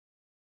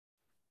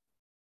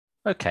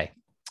Okay,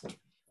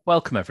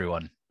 welcome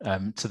everyone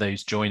to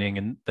those joining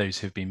and those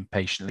who've been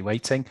patiently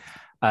waiting.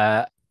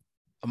 My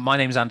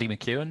name is Andy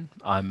McEwen.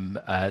 I'm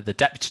the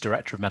Deputy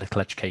Director of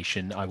Medical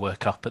Education. I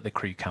work up at the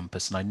Crewe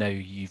campus, and I know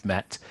you've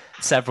met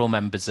several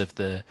members of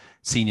the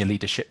senior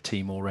leadership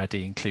team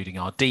already, including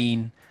our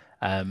Dean.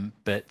 I'm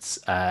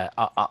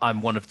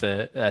one of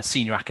the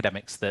senior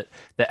academics that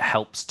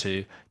helps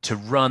to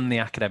run the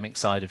academic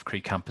side of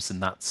Crewe campus,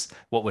 and that's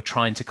what we're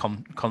trying to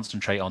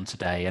concentrate on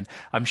today. And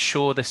I'm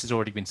sure this has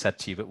already been said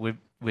to you, but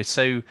we're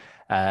so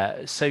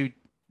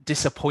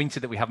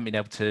disappointed that we haven't been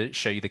able to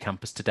show you the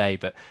campus today,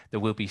 but there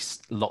will be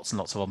lots and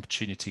lots of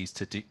opportunities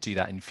to do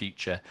that in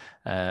future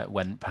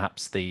when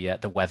perhaps the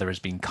weather has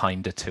been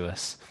kinder to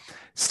us.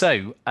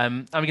 So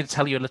I'm going to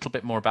tell you a little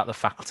bit more about the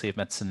Faculty of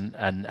Medicine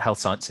and Health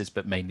Sciences,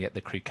 but mainly at the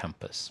Crewe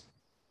campus.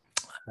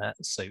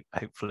 So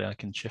hopefully I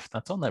can shift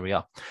that on. There we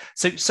are.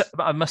 So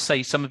I must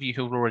say, some of you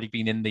who have already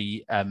been in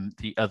the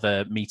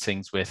other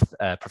meetings with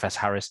Professor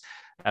Harris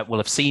will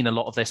have seen a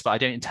lot of this, but I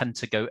don't intend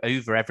to go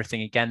over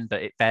everything again,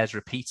 but it bears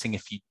repeating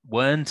if you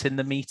weren't in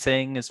the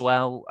meeting as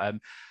well.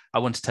 I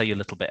want to tell you a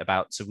little bit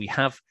about, so we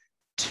have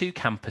two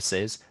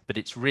campuses, but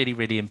it's really,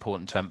 really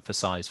important to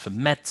emphasize for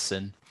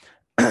medicine,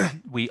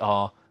 we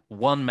are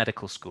one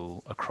medical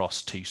school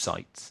across two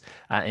sites.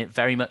 It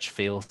very much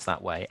feels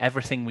that way.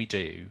 Everything we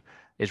do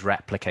is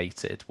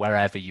replicated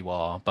wherever you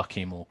are,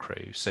 Buckingham or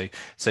Crewe. So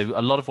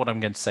a lot of what I'm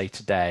going to say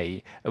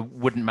today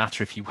wouldn't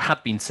matter if you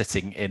had been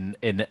sitting in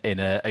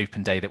an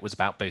open day that was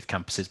about both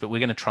campuses, but we're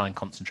going to try and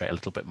concentrate a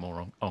little bit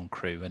more on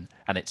Crewe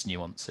and its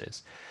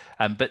nuances.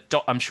 But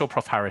I'm sure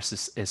Prof.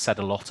 Harris has said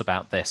a lot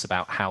about this,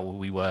 about how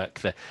we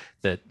work,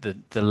 the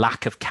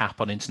lack of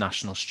cap on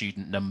international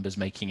student numbers,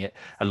 making it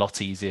a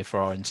lot easier for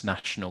our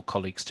international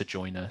colleagues to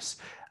join us.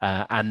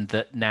 And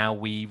that now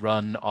we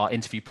run our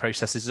interview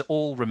processes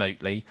all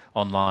remotely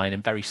online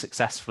and very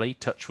successfully,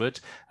 touch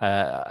wood,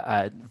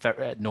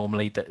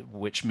 normally,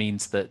 which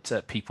means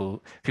that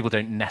people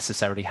don't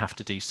necessarily have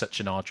to do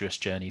such an arduous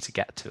journey to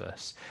get to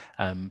us.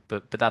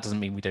 But that doesn't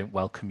mean we don't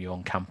welcome you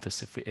on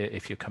campus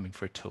if you're coming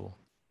for a tour.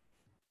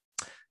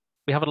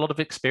 We have a lot of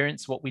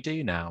experience what we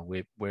do now.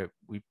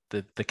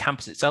 The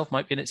campus itself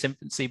might be in its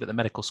infancy, but the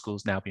medical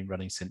school's now been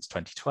running since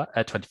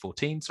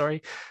 2014,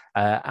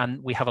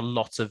 and we have a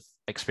lot of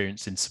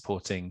experience in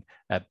supporting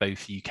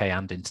both UK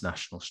and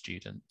international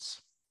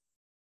students.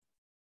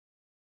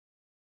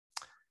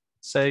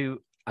 So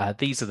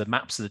these are the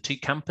maps of the two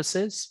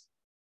campuses.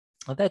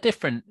 They're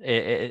different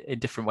in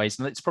different ways,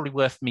 and it's probably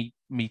worth me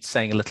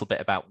saying a little bit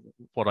about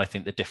what I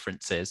think the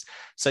difference is.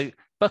 So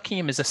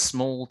Buckingham is a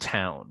small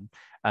town,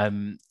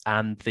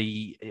 and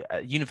the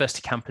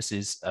university campus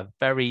is a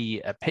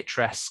very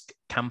picturesque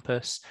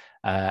campus,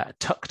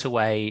 tucked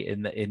away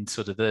in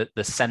sort of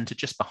the centre,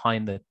 just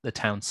behind the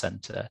town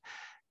centre.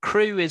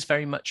 Crewe is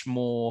very much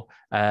more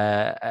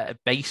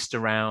based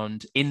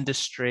around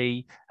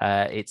industry.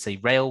 It's a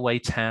railway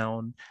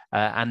town,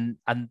 and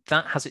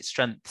that has its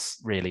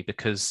strengths really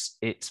because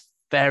it's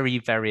very,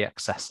 very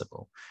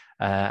accessible.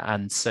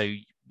 And so,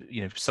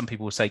 you know, some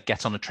people will say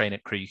get on a train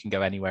at Crewe, you can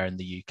go anywhere in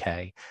the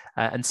UK.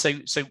 And so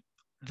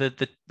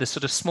the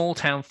sort of small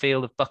town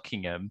feel of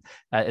Buckingham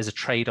is a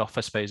trade-off,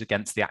 I suppose,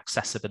 against the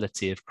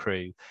accessibility of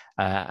Crewe,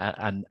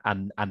 and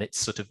its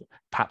sort of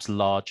perhaps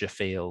larger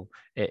feel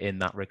in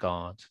that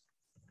regard.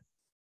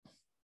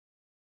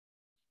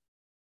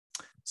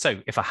 So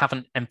if I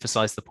haven't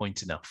emphasized the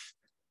point enough,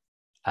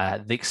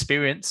 the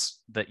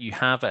experience that you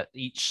have at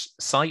each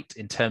site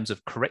in terms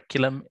of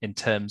curriculum, in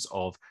terms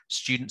of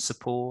student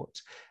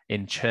support,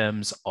 in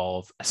terms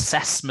of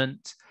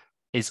assessment,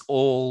 is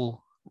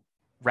all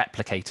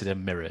replicated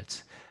and mirrored.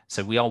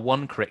 So we are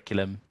one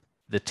curriculum.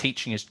 The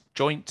teaching is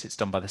joint. It's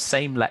done by the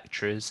same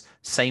lecturers,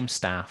 same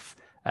staff,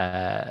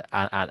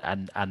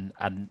 and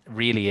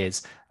really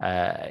is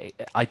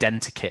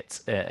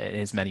identikit in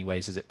as many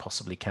ways as it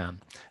possibly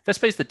can. I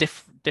suppose the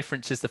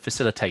difference is the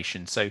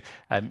facilitation. So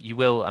you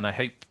will, and I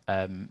hope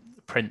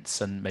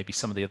Prince and maybe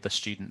some of the other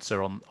students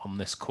are on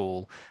this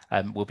call,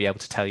 will be able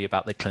to tell you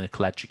about the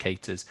clinical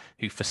educators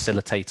who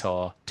facilitate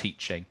our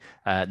teaching.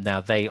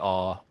 Now they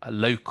are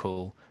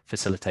local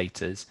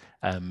facilitators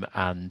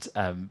and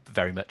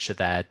very much are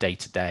there day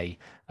to day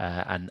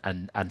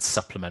and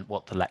supplement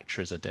what the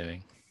lecturers are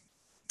doing.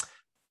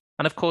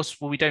 And of course,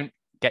 we don't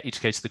get you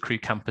to go to the Crewe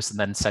campus and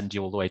then send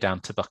you all the way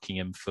down to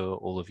Buckingham for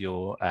all of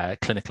your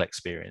clinical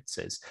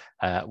experiences.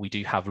 We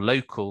do have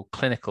local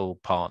clinical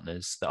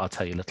partners that I'll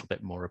tell you a little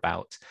bit more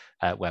about,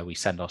 where we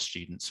send our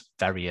students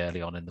very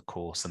early on in the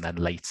course and then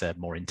later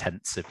more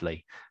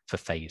intensively for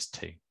phase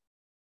 2.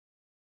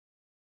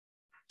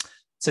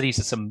 So these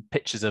are some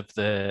pictures of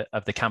the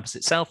campus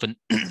itself, and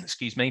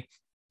excuse me,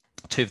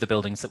 two of the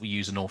buildings that we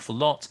use an awful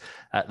lot.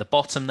 At the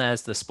bottom,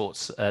 there's the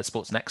sports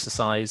and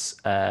exercise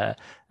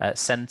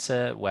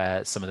centre,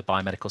 where some of the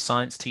biomedical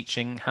science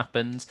teaching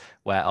happens,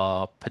 where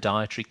our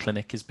podiatry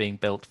clinic is being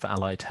built for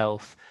allied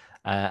health,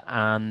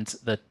 and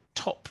the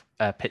top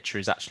picture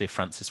is actually a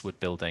Francis Wood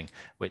building,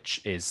 which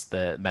is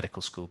the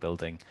medical school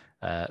building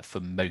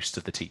for most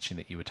of the teaching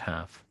that you would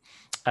have.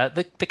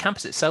 The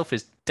campus itself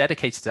is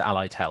dedicated to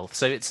allied health,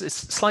 so it's a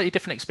slightly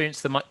different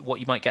experience than what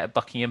you might get at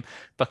Buckingham.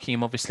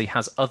 Buckingham obviously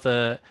has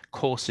other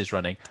courses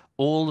running.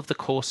 All of the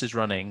courses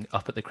running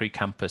up at the Crewe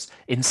campus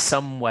in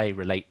some way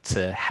relate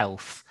to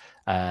health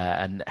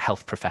and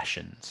health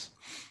professions.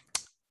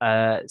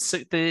 So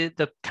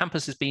the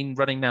campus has been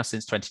running now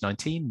since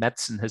 2019.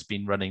 Medicine has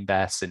been running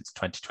there since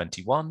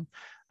 2021.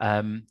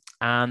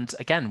 And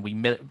again, we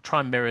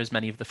try and mirror as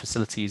many of the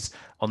facilities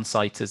on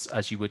site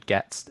as you would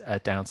get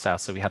down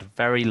south. So we had a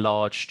very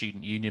large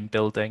student union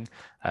building.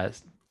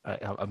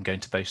 I'm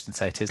going to boast and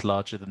say it is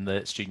larger than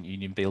the student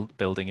union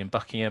building in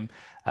Buckingham.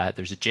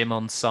 There's a gym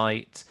on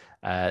site.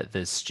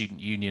 There's student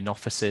union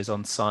offices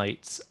on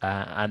site,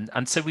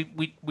 and so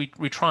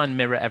we try and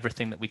mirror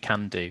everything that we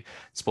can do.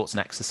 Sports and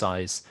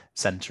exercise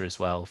centre as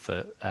well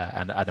for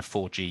and a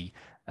 4G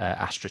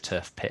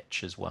AstroTurf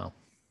pitch as well.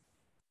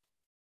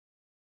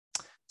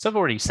 So I've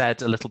already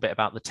said a little bit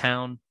about the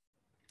town.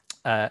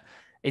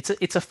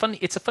 It's a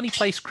funny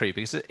place, Crewe,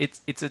 because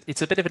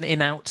it's a bit of an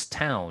in-out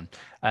town.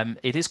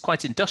 It is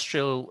quite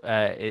industrial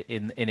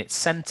in its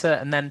centre,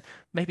 and then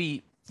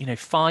maybe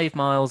 5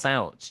 miles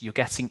out, you're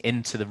getting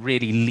into the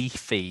really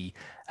leafy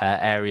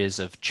areas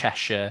of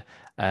Cheshire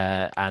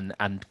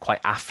and quite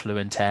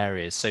affluent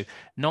areas. So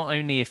not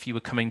only if you were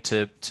coming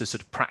to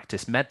sort of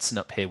practice medicine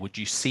up here, would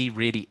you see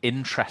really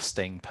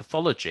interesting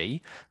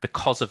pathology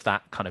because of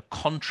that kind of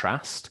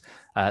contrast,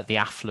 the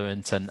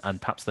affluent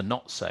and perhaps the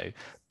not so,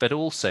 but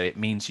also it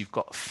means you've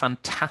got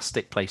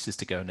fantastic places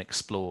to go and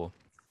explore.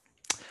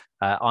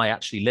 I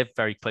actually live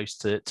very close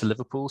to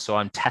Liverpool, so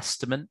I'm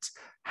testament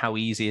how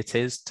easy it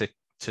is to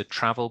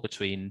travel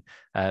between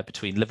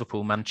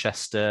Liverpool,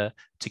 Manchester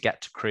to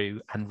get to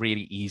Crewe, and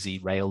really easy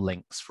rail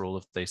links for all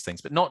of those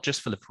things. But not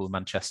just for Liverpool,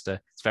 Manchester.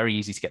 It's very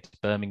easy to get to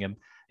Birmingham.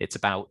 It's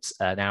about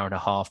an hour and a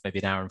half, maybe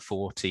an hour and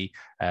 40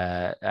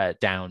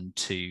 down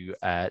to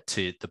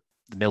the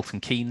Milton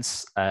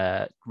Keynes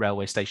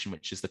railway station,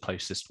 which is the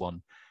closest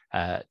one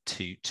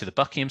to the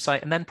Buckingham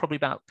site, and then probably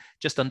about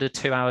just under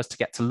 2 hours to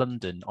get to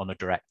London on a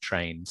direct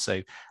train.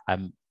 So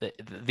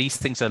these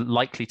things are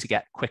likely to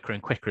get quicker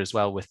and quicker as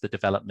well with the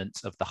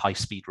development of the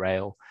high-speed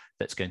rail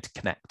that's going to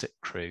connect at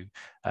Crewe.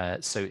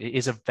 So it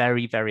is a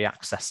very, very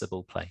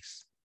accessible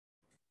place.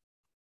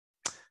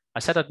 I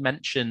said I'd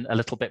mention a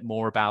little bit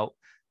more about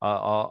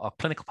our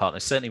clinical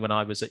partners. Certainly when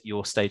I was at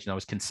your stage and I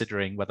was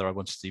considering whether I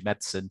wanted to do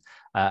medicine,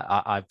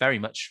 I very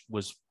much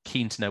was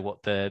keen to know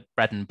what the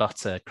bread and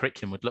butter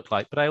curriculum would look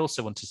like, but I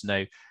also wanted to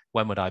know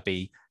when would I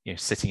be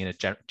sitting in a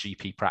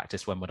GP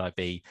practice, when would I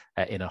be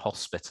in a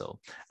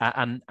hospital,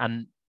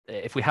 and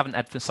if we haven't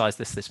emphasized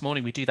this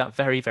morning, we do that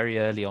very, very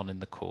early on in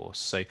the course.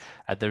 So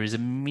there is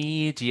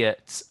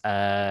immediate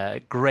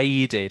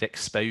graded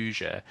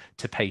exposure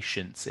to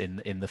patients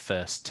in the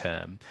first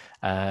term,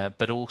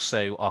 but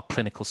also our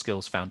clinical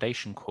skills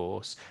foundation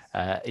course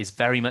is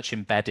very much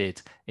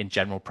embedded in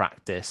general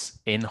practice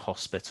in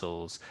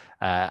hospitals,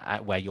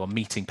 where you're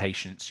meeting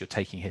patients, you're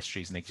taking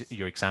histories, and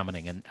you're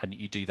examining, and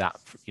you do that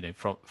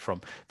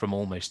from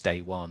almost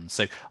day one.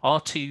 So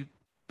our two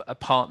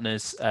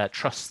partners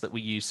trusts that we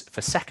use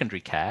for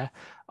secondary care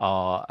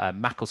are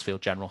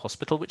Macclesfield General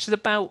Hospital, which is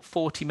about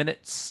 40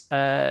 minutes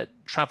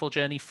travel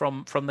journey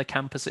from the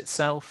campus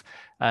itself,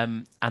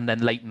 and then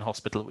Leighton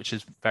Hospital, which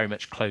is very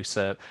much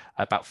closer,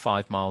 about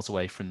 5 miles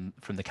away from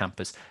the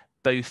campus.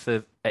 Both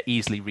are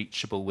easily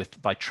reachable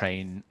by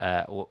train,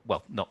 or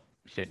well, not,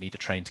 you don't need a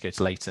train to go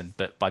to Leighton,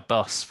 but by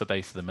bus for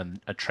both of them, and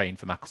a train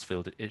for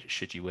Macclesfield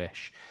should you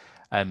wish.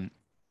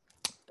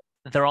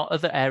 There are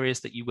other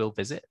areas that you will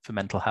visit for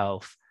mental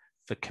health,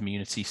 for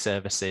community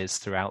services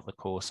throughout the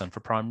course, and for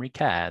primary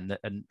care.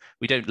 And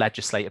we don't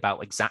legislate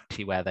about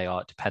exactly where they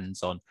are. It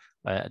depends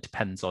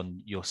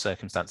on your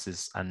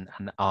circumstances and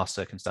our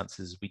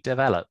circumstances as we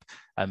develop.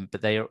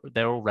 But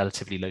they're all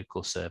relatively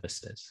local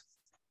services.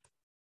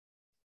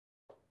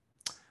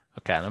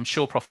 Okay, and I'm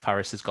sure Prof.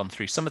 Harris has gone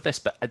through some of this,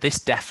 but this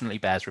definitely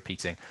bears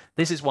repeating.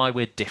 This is why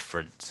we're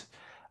different.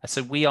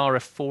 So we are a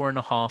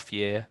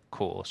 4.5-year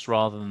course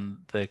rather than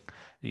the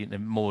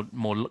more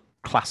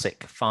classic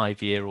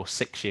 5-year or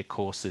 6-year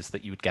courses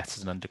that you would get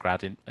as an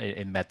undergrad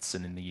in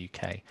medicine in the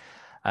UK.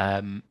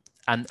 And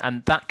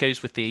that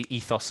goes with the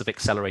ethos of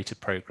accelerated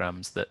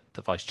programs that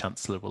the Vice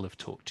Chancellor will have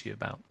talked to you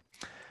about.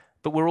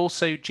 But we're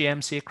also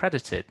GMC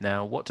accredited.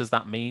 Now, what does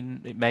that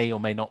mean? It may or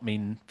may not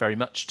mean very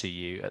much to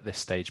you at this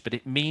stage, but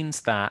it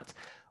means that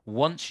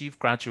once you've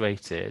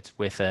graduated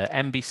with a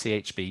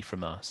MBCHB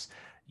from us,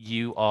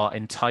 you are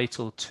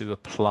entitled to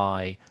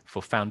apply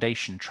for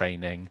foundation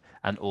training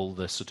and all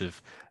the sort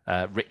of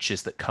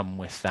riches that come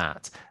with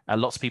that.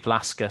 Lots of people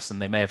ask us,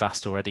 and they may have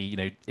asked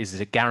already, is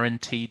it a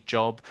guaranteed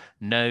job?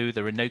 No,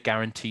 there are no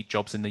guaranteed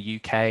jobs in the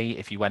UK.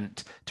 If you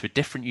went to a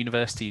different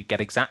university, you'd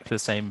get exactly the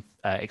same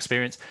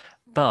experience.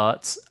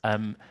 But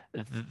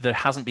there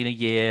hasn't been a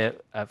year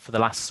for the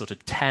last sort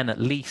of 10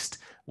 at least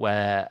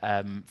where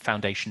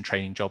foundation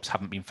training jobs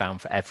haven't been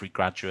found for every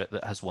graduate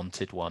that has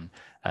wanted one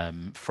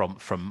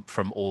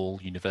from all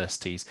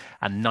universities,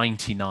 and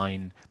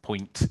 99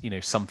 point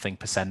something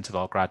percent of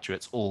our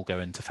graduates all go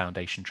into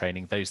foundation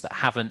training. Those that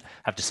haven't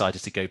have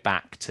decided to go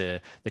back to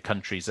the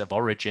countries of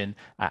origin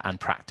and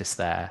practice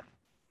there.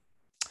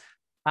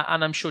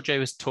 And I'm sure Joe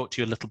has talked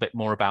to you a little bit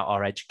more about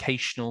our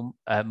educational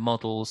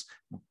models,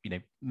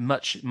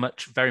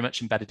 very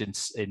much embedded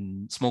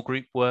in small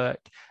group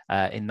work,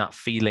 in that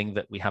feeling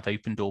that we have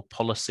open door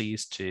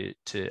policies to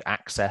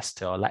access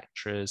to our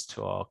lecturers,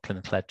 to our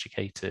clinical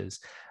educators,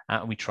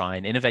 and we try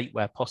and innovate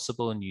where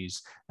possible and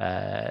use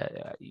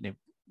AV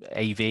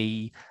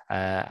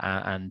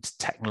and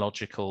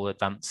technological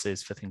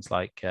advances for things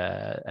like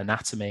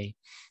anatomy.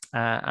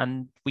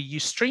 And we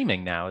use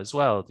streaming now as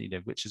well,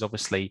 which is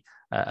obviously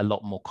a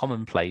lot more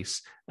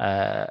commonplace,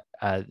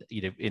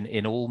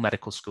 in all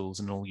medical schools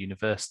and all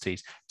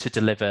universities, to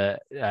deliver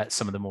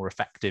some of the more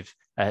effective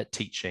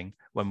teaching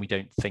when we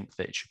don't think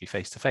that it should be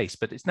face-to-face.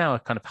 But it's now a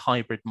kind of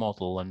hybrid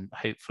model, and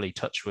hopefully,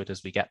 touch wood,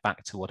 as we get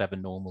back to whatever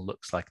normal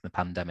looks like in the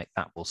pandemic,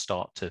 that will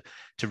start to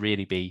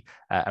really be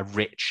a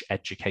rich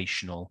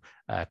educational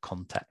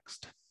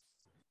context.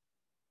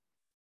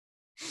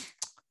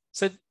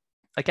 So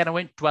again, I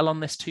won't dwell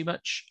on this too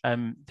much.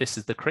 This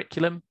is the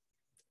curriculum,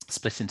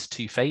 split into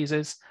two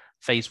phases.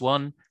 Phase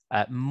one,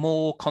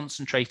 more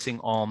concentrating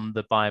on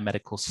the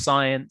biomedical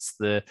science,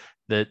 the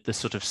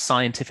sort of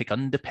scientific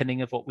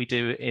underpinning of what we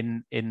do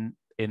in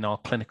our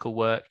clinical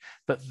work,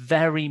 but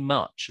very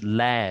much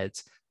led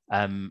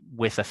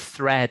with a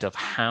thread of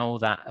how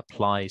that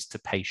applies to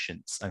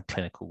patients and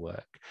clinical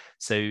work.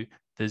 So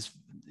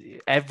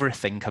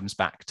everything comes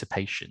back to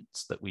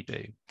patients that we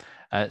do.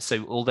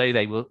 So although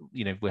they will,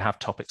 we have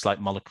topics like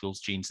molecules,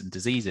 genes, and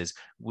diseases,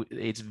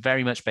 it's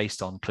very much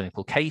based on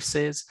clinical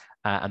cases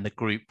and the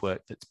group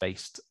work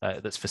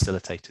that's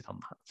facilitated on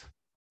that.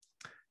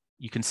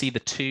 You can see the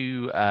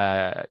two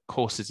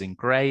courses in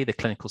grey, the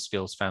Clinical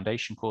Skills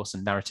Foundation course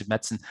and Narrative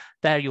Medicine.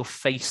 They're your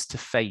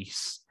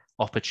face-to-face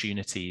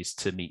opportunities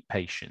to meet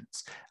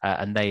patients,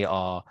 and they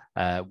are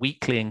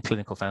weekly in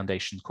Clinical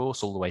Foundation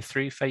course all the way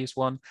through phase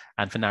one,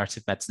 and for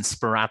Narrative Medicine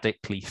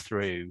sporadically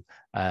through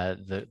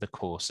the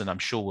course. And I'm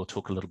sure we'll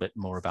talk a little bit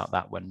more about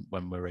that when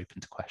we're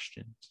open to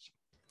questions.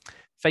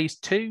 Phase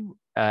two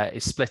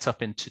is split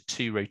up into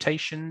two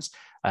rotations.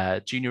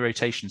 Junior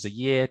rotations a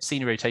year,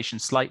 senior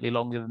rotations slightly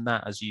longer than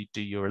that as you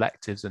do your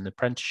electives and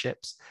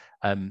apprenticeships.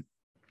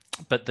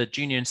 But the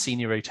junior and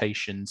senior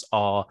rotations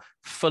are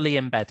fully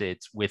embedded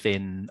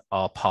within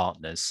our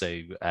partners.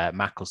 So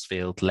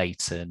Macclesfield,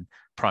 Leighton,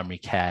 primary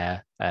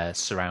care,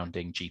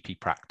 surrounding GP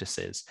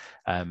practices.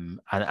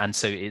 And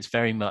so it's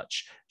very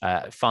much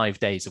 5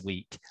 days a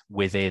week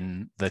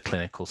within the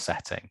clinical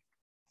setting.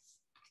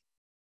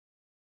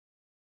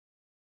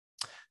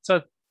 So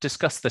I've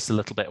discussed this a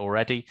little bit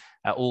already.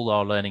 All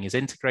our learning is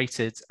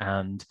integrated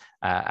and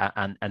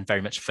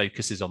very much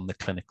focuses on the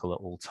clinical at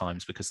all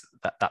times, because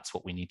that's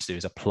what we need to do,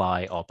 is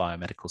apply our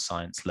biomedical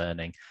science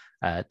learning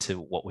to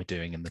what we're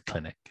doing in the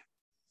clinic.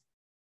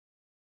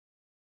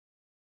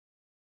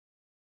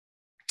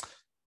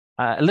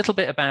 A little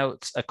bit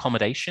about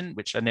accommodation,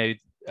 which I know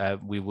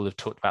we will have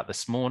talked about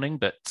this morning,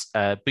 but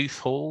Booth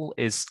Hall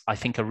is, I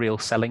think, a real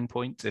selling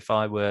point. If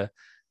I were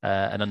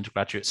an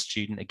undergraduate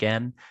student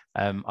again,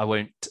 I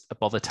won't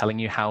bother telling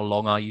you how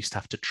long I used to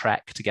have to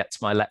trek to get to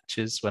my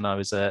lectures when I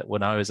was a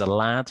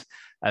lad.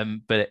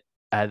 But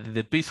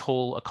the Booth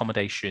Hall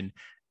accommodation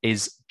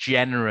is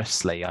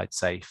generously, I'd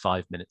say,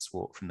 5 minutes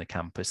walk from the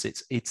campus.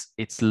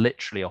 It's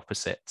literally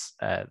opposite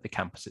the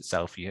campus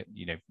itself. You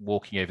know,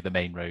 walking over the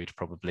main road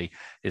probably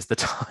is the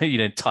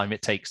time time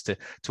it takes to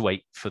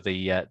wait for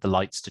the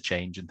lights to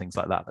change and things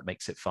like that. That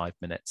makes it 5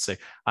 minutes. So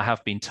I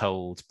have been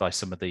told by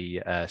some of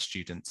the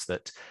students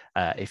that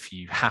if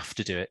you have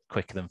to do it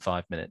quicker than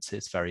 5 minutes,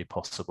 it's very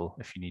possible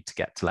if you need to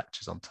get to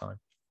lectures on time.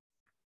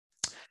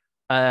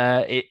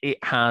 It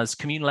has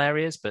communal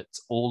areas, but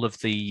all of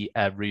the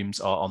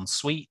rooms are en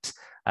suite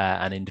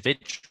and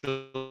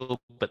individual,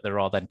 but there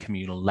are then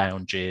communal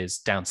lounges.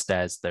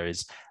 Downstairs there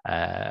is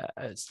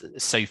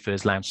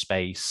sofas, lounge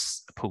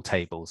space, pool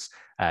tables,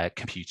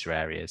 computer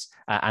areas,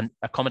 and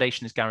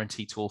accommodation is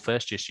guaranteed to all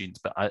first year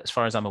students, but as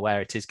far as I'm aware,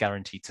 it is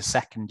guaranteed to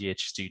second year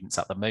students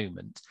at the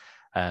moment.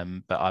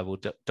 But I will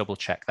double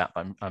check that,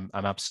 but I'm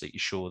absolutely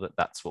sure that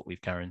that's what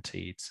we've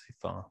guaranteed so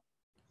far.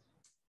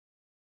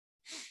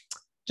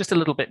 Just a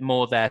little bit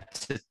more there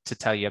to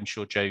tell you. I'm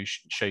sure Joe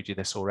showed you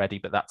this already,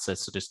 but that's a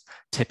sort of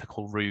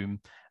typical room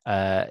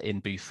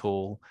in Booth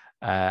Hall.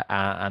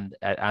 And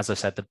as I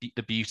said,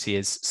 the beauty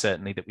is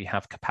certainly that we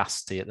have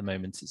capacity at the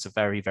moment. It's a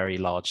very, very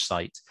large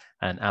site.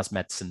 And as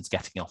medicine's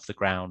getting off the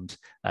ground,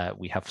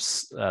 we have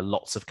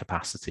lots of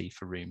capacity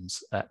for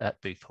rooms at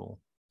Booth Hall.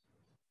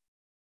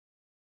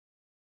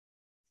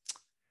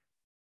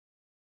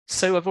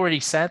 So I've already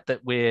said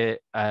that we're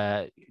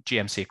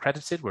GMC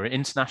accredited, we're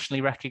internationally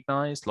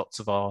recognized. Lots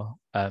of our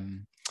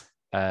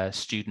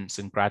students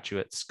and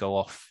graduates go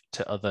off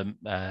to other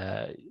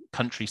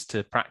countries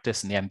to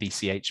practice, and the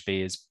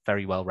MBCHB is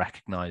very well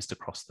recognized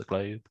across the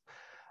globe.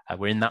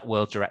 We're in that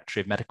World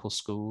Directory of Medical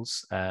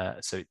Schools,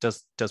 so it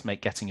does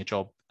make getting a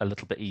job a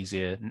little bit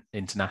easier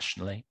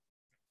internationally.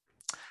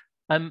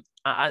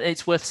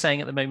 It's worth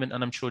saying at the moment,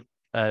 and I'm sure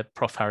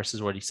Prof. Harris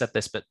has already said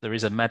this, but there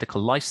is a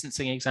medical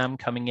licensing exam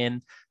coming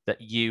in that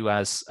you,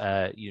 as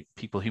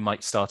people who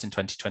might start in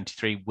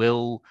 2023,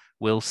 will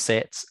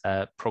sit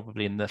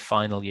probably in the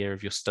final year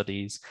of your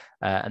studies,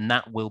 and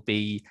that will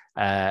be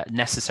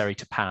necessary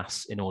to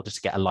pass in order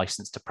to get a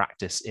license to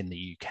practice in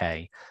the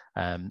UK.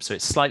 So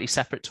it's slightly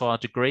separate to our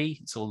degree.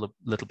 It's all a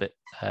little bit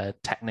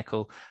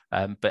technical,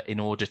 but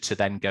in order to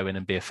then go in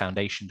and be a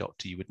foundation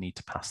doctor, you would need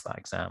to pass that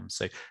exam.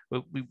 So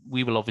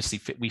we will obviously,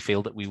 we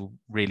feel that we will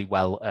really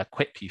well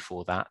equip you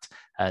for that.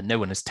 No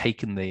one has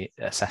taken the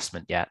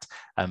assessment yet,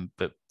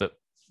 but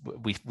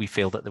we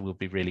feel that they will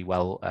be really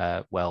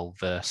well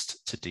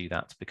versed to do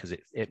that, because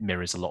it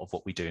mirrors a lot of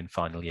what we do in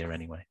final year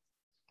anyway.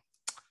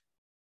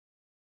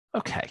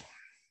 Okay.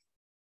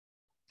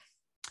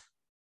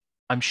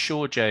 I'm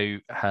sure Joe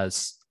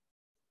has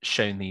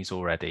shown these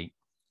already,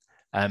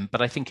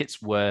 but I think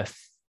it's worth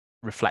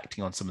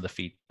reflecting on some of the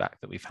feedback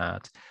that we've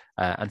had,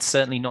 and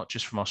certainly not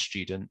just from our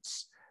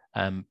students,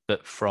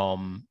 but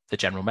from the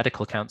General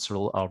Medical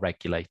Council, our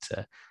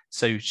regulator.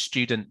 So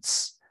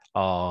students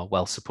are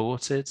well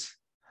supported.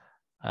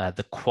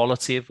 The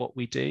quality of what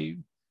we do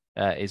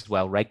is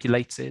well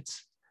regulated.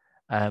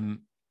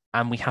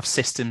 And we have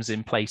systems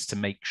in place to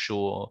make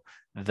sure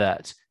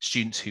that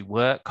students who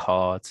work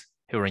hard,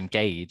 who are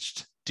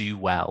engaged, do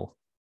well.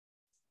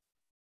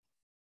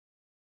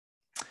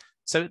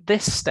 So at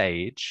this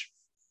stage,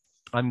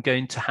 I'm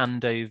going to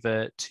hand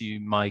over to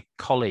my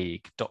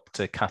colleague,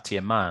 Dr.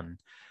 Katia Mann,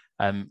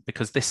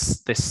 because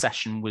this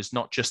session was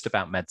not just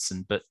about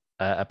medicine, but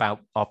about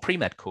our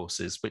pre-med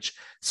courses, which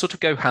sort of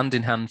go hand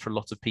in hand for a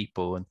lot of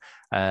people.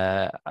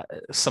 And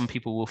some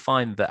people will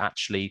find that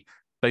actually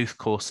both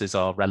courses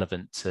are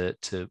relevant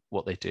to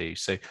what they do.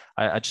 So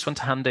I just want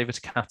to hand over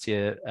to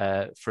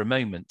Katia for a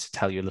moment to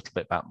tell you a little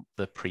bit about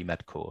the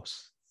pre-med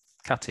course.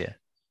 Katia.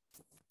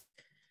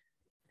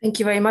 Thank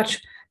you very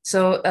much.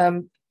 So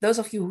those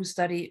of you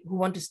who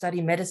want to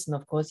study medicine,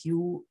 of course,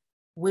 you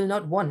will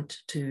not want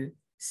to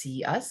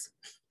see us.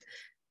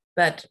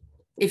 But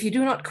if you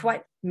do not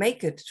quite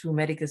make it to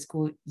medical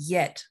school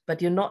yet,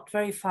 but you're not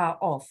very far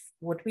off,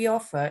 what we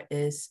offer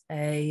is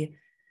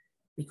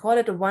we call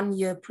it a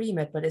 1-year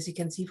pre-med, but as you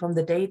can see from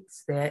the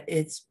dates there,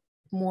 it's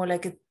more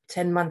like a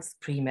 10-month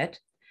pre-med.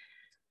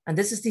 And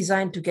this is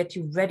designed to get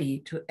you ready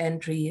to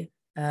entry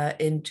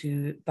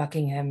into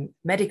Buckingham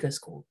Medical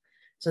School.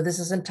 So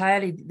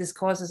this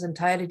course is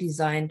entirely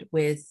designed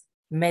with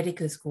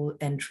medical school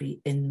entry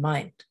in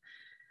mind.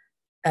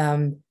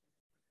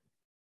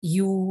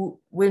 You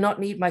will not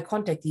need my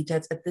contact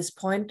details at this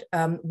point.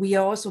 We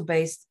are also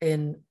based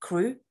in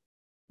Crewe.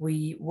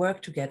 We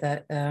work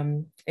together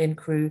in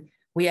Crewe.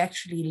 We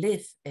actually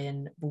live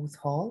in Booth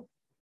Hall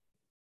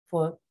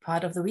for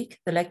part of the week,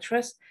 the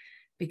lecturers,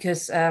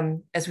 because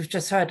as we've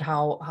just heard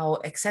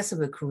how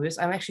accessible Crewe is,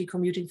 I'm actually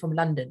commuting from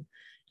London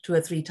 2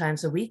 or 3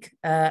 times a week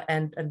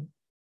and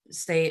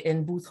stay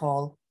in Booth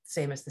Hall,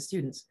 same as the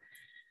students.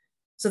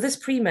 So this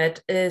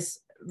pre-med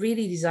is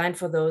really designed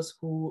for those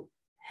who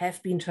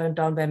have been turned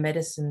down by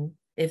medicine.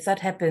 If that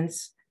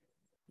happens,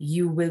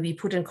 you will be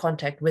put in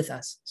contact with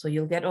us. So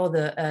you'll get all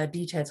the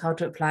details, how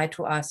to apply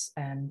to us,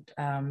 and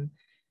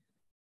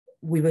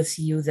we will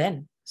see you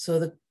then. So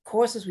the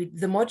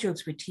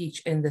modules we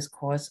teach in this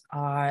course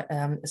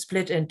are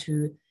split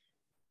into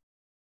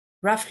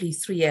roughly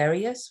 3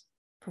 areas.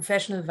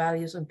 Professional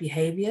values and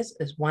behaviors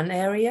is one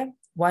area.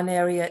 One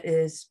area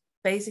is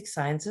basic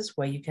sciences,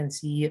 where you can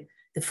see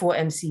the 4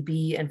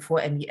 MCB and 4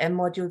 MEM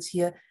modules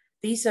here.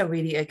 These are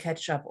really a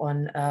catch up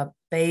on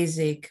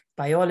basic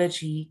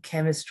biology,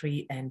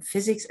 chemistry, and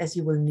physics, as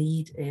you will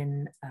need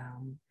in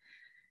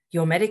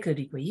your medical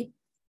degree.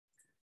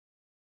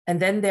 And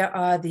then there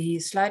are the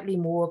slightly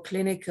more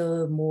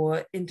clinical,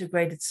 more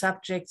integrated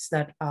subjects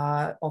that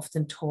are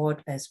often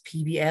taught as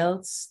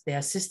PBLs. They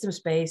are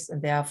systems-based,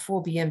 and there are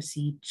 4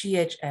 BMC,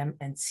 GHM,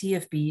 and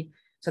CFB.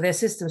 So they're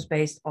systems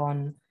based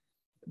on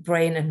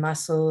brain and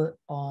muscle,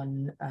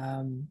 on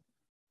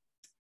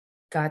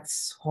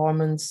guts,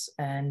 hormones,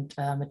 and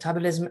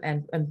metabolism,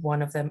 and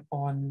one of them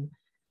on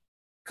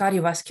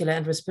cardiovascular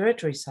and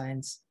respiratory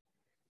science.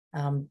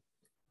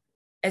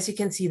 As you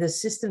can see, the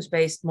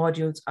systems-based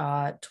modules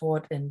are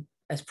taught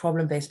as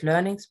problem-based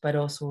learnings, but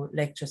also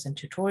lectures and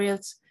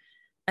tutorials.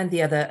 And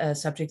the other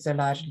subjects are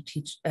largely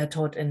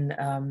taught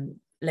in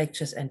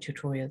lectures and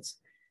tutorials.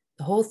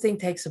 The whole thing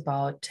takes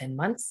about 10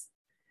 months.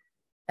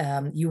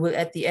 You will,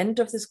 at the end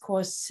of this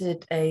course,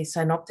 sit a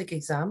synoptic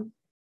exam.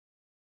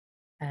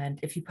 And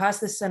if you pass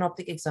this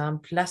synoptic exam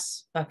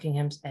plus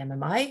Buckingham's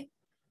MMI,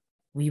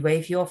 we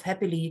waive you off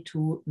happily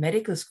to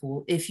medical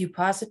school if you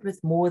pass it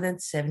with more than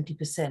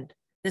 70%.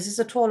 This is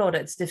a tall order,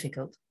 it's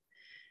difficult,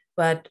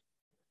 but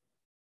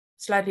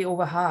slightly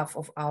over half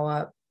of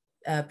our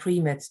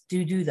pre-meds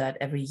do that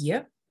every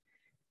year.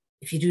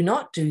 If you do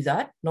not do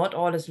that, not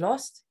all is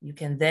lost. You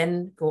can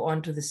then go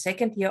on to the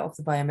second year of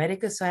the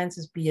biomedical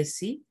sciences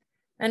BSc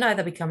and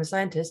either become a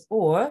scientist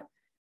or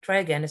try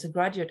again as a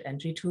graduate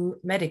entry to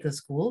medical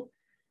school.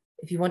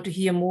 If you want to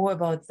hear more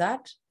about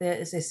that, there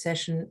is a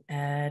session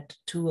at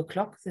 2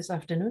 o'clock this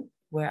afternoon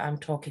where I'm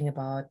talking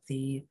about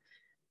the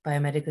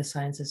biomedical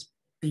sciences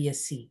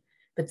BSc.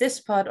 But this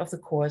part of the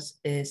course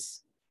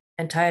is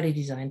entirely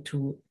designed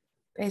to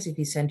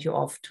basically send you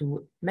off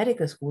to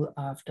medical school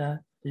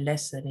after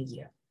less than a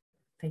year.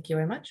 Thank you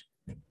very much.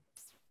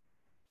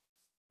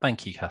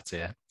 Thank you,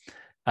 Katia.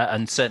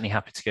 And certainly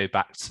happy to go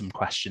back to some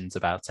questions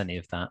about any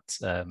of that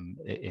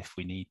if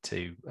we need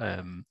to.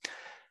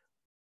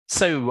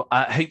 So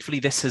hopefully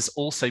this has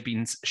also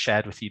been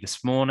shared with you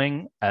this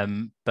morning,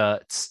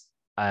 but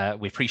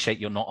we appreciate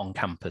you're not on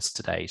campus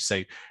today.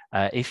 So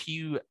if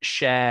you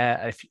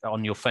share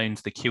on your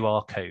phones the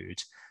QR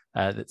code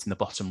that's in the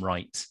bottom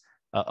right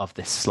of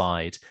this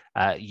slide,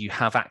 you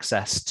have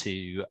access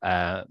to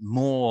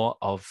more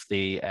of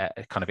the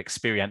kind of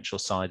experiential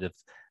side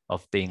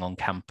of being on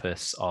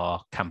campus,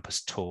 our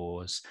campus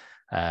tours,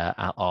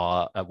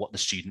 what the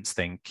students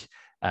think,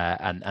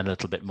 and a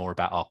little bit more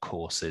about our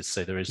courses.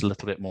 So there is a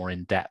little bit more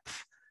in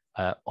depth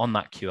on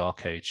that QR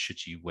code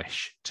should you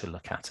wish to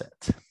look at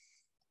it.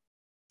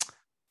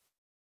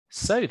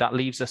 So that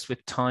leaves us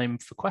with time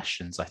for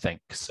questions, I think.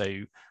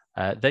 So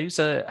those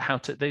are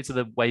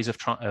the ways of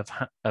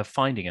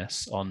finding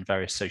us on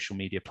various social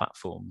media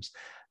platforms.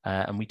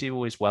 And we do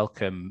always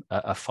welcome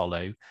a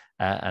follow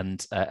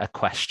and a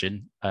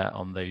question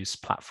on those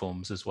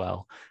platforms as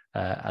well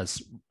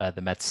as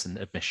the medicine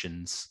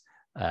admissions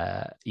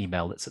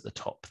email that's at the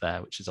top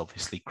there, which is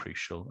obviously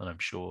crucial. And I'm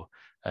sure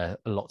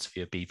lots of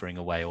you are beavering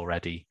away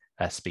already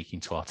speaking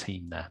to our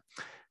team there.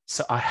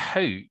 So I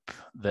hope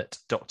that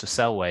Dr.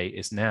 Selway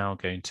is now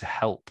going to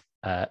help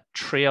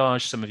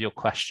triage some of your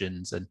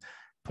questions and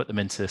put them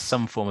into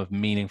some form of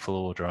meaningful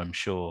order, I'm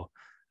sure,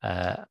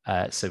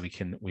 so we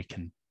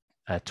can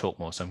talk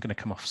more. So I'm going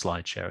to come off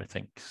slide share, I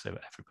think, so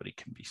everybody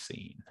can be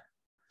seen.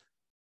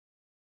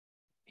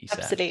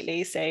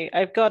 Absolutely. So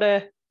I've got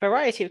a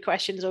variety of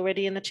questions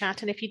already in the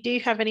chat, and if you do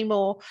have any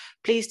more,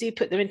 please do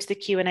put them into the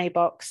Q&A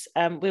box.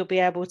 We'll be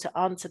able to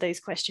answer those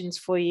questions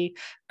for you.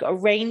 Got a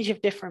range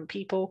of different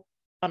people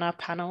on our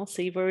panel,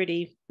 so you've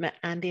already met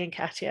Andy and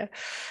Katia,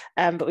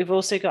 but we've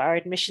also got our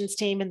admissions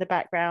team in the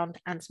background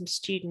and some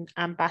student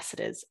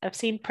ambassadors. I've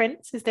seen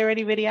Prince. Is there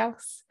anybody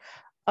else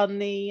on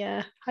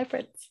the hi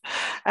Prince?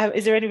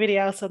 Is there anybody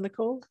else on the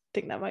call? I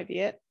think that might be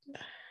it.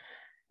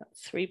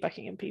 That's 3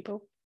 Buckingham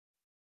people.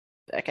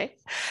 Okay,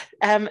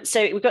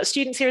 so we've got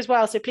students here as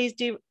well, so please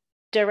do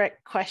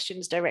direct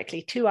questions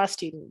directly to our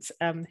students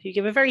who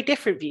give a very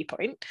different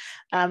viewpoint,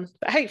 but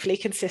hopefully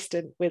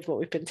consistent with what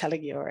we've been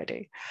telling you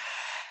already.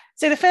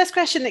 So the first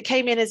question that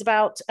came in is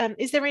about,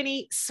 is there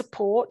any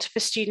support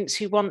for students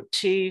who want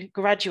to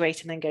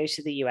graduate and then go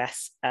to the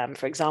US,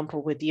 for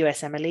example, with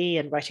USMLE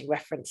and writing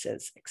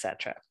references,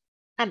 etc.?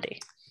 Andy?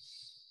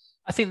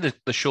 I think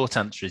the short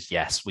answer is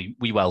yes,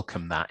 we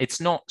welcome that. It's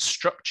not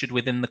structured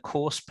within the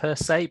course per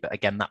se, but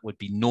again, that would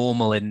be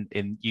normal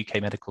in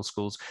UK medical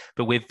schools,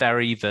 but we're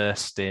very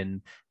versed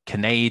in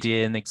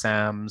Canadian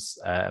exams,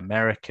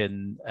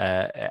 American,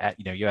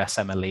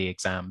 USMLE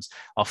exams,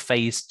 our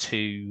phase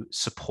 2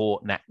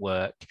 support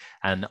network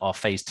and our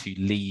phase 2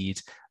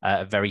 lead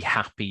are very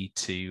happy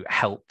to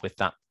help with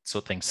that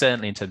sort of thing,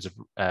 certainly in terms of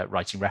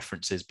writing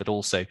references, but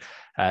also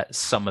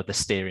some of the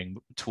steering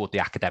toward the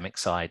academic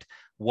side.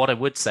 What I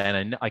would say,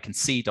 and I can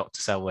see Dr.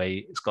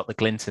 Selway has got the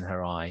glint in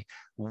her eye,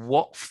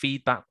 what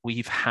feedback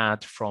we've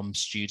had from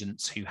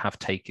students who have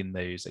taken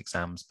those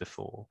exams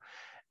before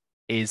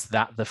is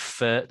that the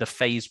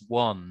phase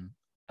 1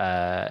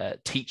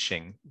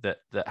 teaching that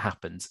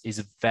happens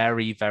is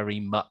very,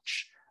 very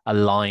much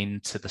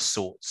aligned to the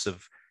sorts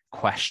of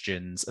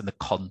questions and the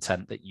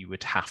content that you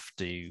would have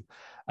to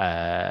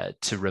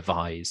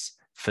revise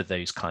for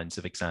those kinds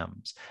of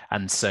exams.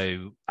 And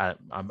so I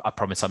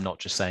promise I'm not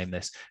just saying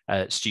this,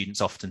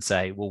 students often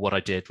say, well, what I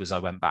did was I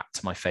went back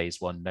to my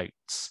phase 1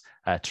 notes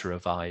to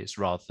revise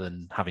rather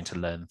than having to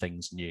learn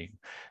things new.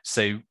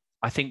 So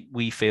I think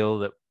we feel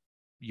that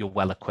you're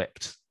well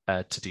equipped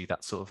to do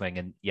that sort of thing.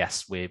 And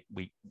yes, we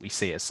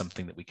see it as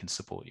something that we can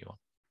support you on.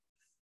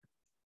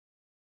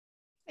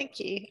 Thank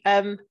you.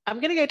 I'm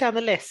going to go down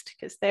the list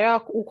because they are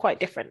all quite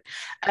different.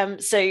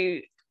 So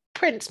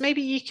Prince,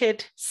 maybe you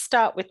could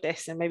start with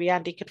this and maybe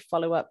Andy could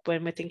follow up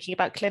when we're thinking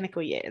about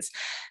clinical years.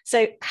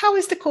 So how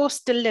is the course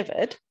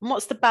delivered? And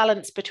what's the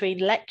balance between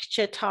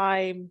lecture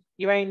time,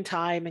 your own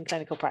time and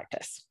clinical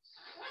practice?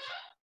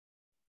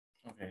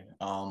 Okay,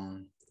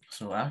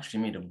 so I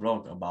actually made a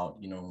blog about,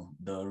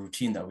 the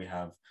routine that we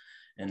have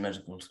in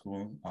medical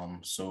school.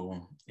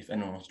 So if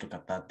anyone wants to look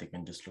at that, they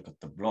can just look at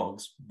the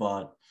blogs.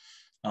 But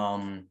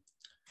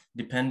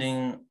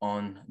depending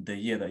on the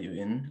year that you're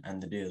in and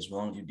the day as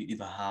well, you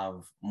either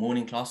have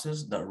morning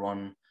classes that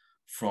run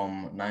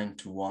from 9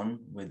 to 1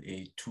 with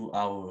a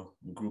 2-hour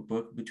group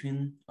work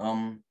between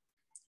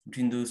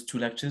those 2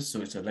 lectures.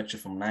 So it's a lecture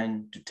from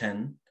 9 to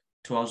 10,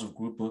 2 hours of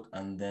group work,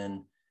 and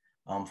then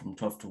from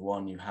 12 to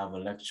 1, you have a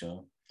lecture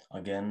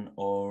again,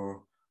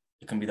 or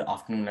it can be the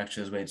afternoon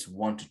lectures where it's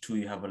 1 to 2,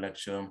 you have a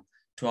lecture,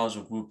 2 hours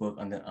of group work,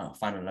 and then a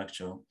final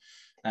lecture.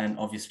 And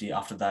obviously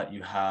after that,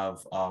 you have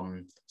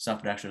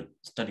self-directed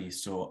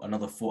studies. So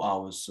another 4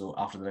 hours. So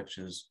after the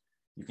lectures,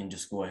 you can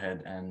just go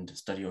ahead and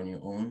study on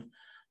your own.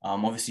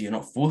 Obviously, you're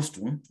not forced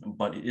to,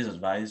 but it is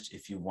advised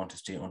if you want to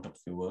stay on top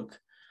of your work.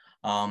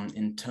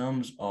 In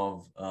terms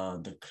of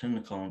the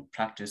clinical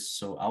practice,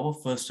 so our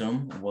first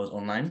term was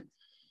online.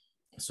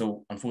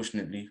 So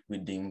unfortunately, we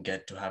didn't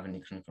get to have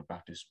any clinical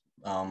practice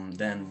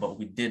then, but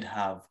we did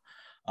have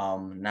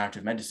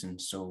narrative medicine.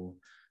 So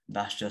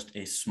that's just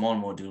a small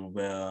module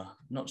where,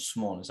 not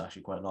small, it's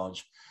actually quite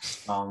large,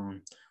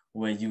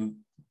 where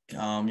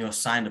you're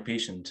assigned a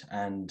patient,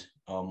 and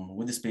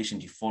with this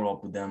patient, you follow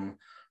up with them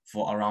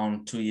for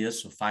around 2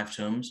 years, so 5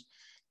 terms,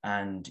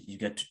 and you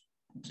get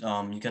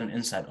an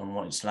insight on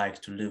what it's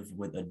like to live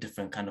with a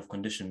different kind of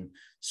condition.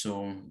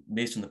 So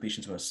based on the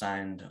patients who are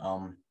assigned,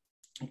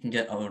 you can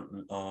get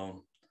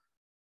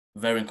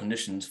varying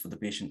conditions for the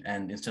patient,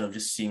 and instead of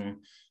just seeing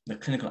the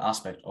clinical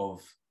aspect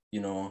of,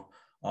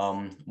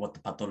 what the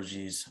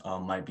pathologies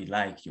might be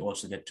like, you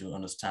also get to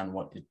understand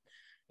what it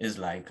is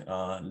like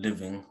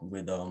living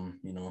with, a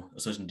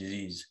certain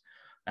disease.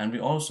 And we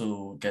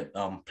also get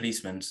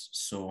placements.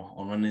 So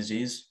on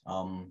Wednesdays,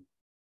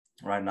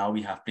 right now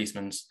we have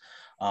placements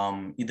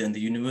either in the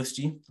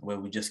university, where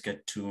we just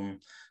get to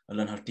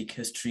learn how to take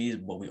histories,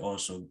 but we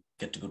also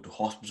get to go to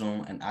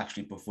hospital and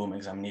actually perform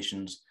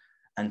examinations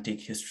and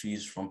take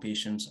histories from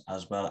patients,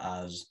 as well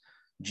as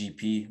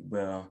GP,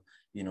 where,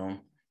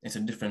 it's a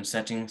different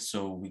setting.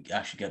 So we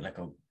actually get like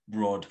a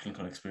broad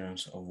clinical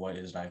experience of what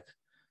it is like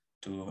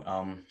to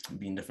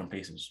be in different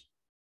places.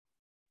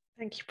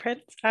 Thank you,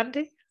 Prince.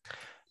 Andy?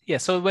 Yeah,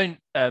 so I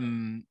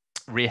won't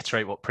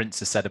reiterate what Prince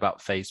has said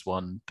about phase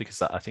 1,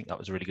 because I think that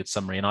was a really good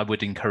summary. And I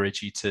would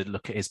encourage you to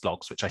look at his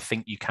blogs, which I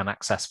think you can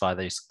access via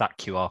that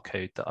QR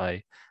code that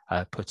I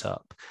put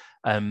up.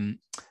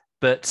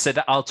 But so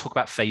that I'll talk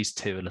about phase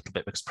 2 a little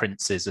bit, because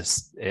Prince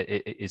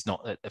is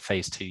not at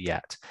phase 2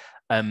 yet.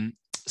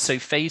 So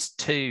phase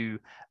 2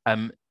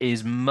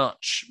 is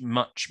much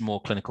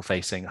more clinical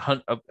facing,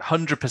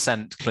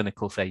 100%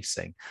 clinical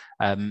facing.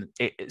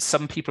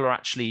 Some people are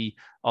actually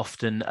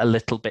often a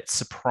little bit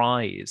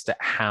surprised at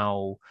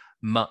how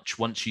much,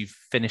 once you've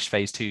finished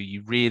phase 2,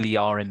 you really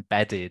are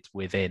embedded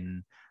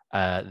within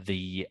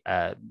the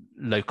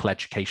local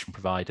education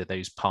provider,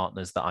 those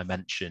partners that I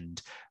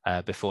mentioned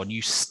before, and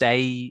you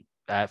stay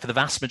for the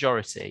vast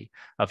majority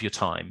of your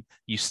time,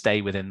 you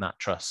stay within that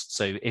trust.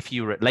 So if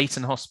you were at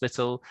Leighton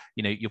Hospital,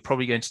 you're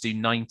probably going to do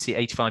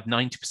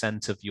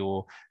 90% of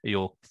your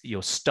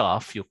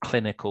stuff, your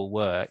clinical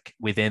work,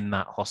 within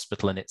that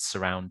hospital and its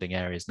surrounding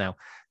areas. Now,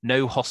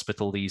 no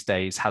hospital these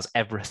days has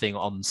everything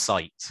on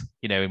site,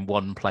 in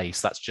one place.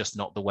 That's just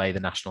not the way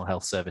the National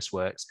Health Service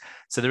works.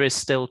 So there is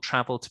still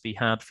travel to be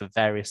had for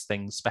various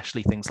things,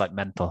 especially things like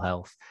mental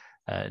health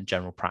and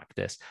general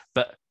practice.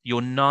 But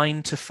your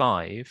 9 to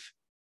 5,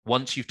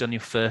 once you've done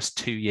your first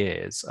 2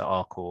 years at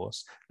our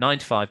course, 9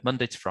 to 5,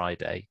 Monday to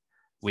Friday,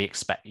 we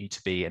expect you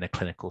to be in a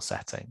clinical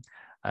setting.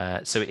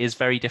 So it is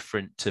very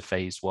different to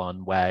phase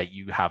 1, where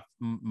you have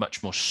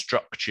much more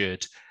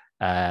structured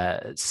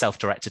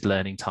self-directed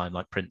learning time,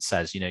 like Prince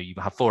says. You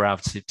have 4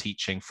 hours of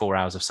teaching, 4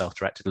 hours of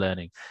self-directed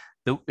learning.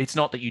 It's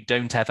not that you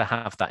don't ever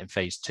have that in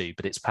phase 2,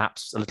 but it's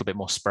perhaps a little bit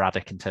more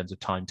sporadic in terms of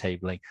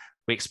timetabling.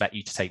 We expect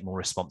you to take more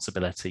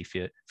responsibility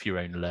for your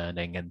own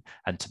learning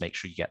and to make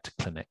sure you get to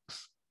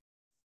clinics.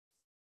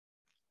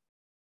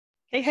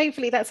 Okay,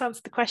 hopefully that's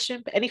answered the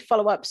question, but any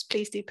follow-ups,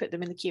 please do put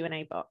them in the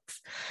Q&A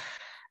box.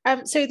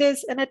 So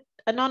there's an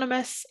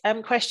anonymous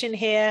question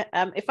here.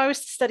 If I was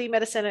to study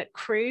medicine at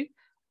Crewe,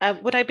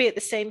 would I be at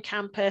the same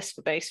campus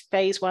for both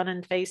phase 1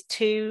 and phase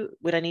 2?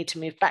 Would I need to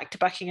move back to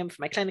Buckingham for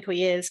my clinical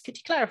years? Could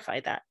you clarify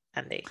that,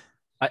 Andy?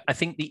 I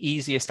think the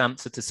easiest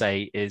answer to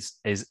say is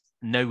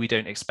no, we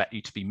don't expect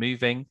you to be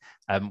moving.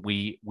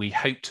 We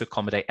hope to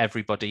accommodate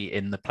everybody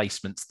in the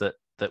placements that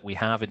we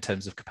have in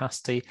terms of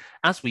capacity.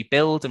 As we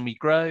build and we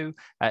grow,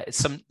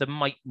 there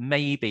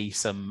may be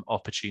some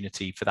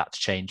opportunity for that to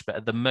change, but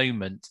at the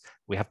moment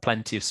we have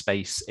plenty of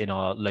space in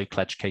our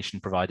local education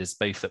providers,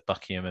 both at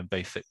Buckingham and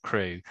both at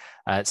Crewe.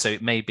 So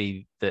it may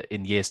be that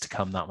in years to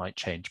come that might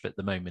change, but at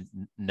the moment,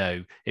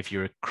 no. If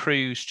you're a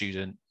Crewe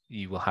student,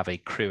 you will have a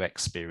Crewe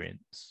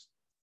experience.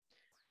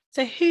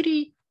 So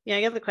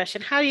the other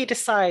question, how do you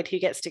decide who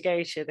gets to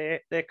go to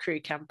the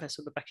Crewe campus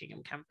or the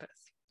Buckingham campus?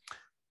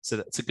 So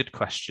that's a good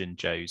question,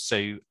 Joe.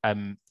 So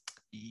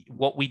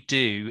what we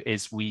do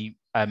is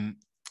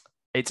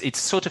it's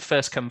sort of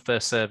first come,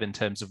 first serve in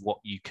terms of what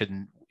you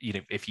can,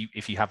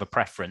 if you have a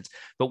preference.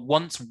 But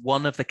once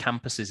one of the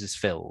campuses is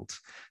filled,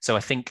 so I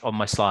think on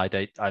my slide,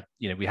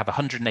 we have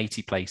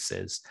 180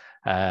 places,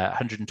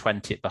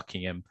 120 at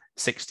Buckingham,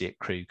 60 at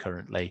Crewe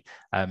currently.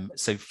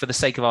 So for the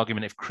sake of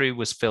argument, if Crewe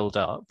was filled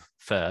up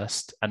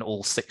first and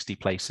all 60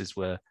 places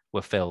were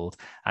filled,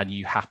 and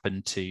you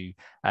happen to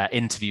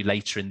interview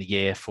later in the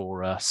year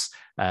for us,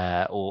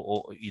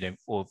 or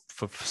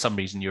for some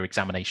reason your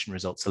examination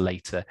results are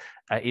later,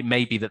 it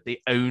may be that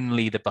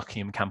only the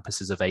Buckingham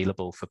campus is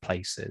available for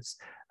places.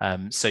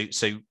 So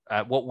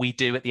what we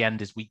do at the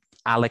end is we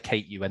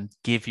allocate you and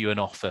give you an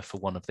offer for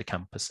one of the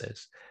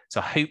campuses. So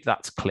I hope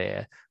that's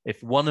clear.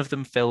 If one of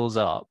them fills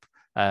up,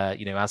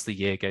 as the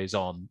year goes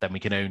on, then we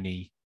can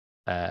only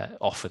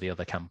offer the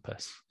other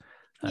campus.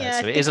 So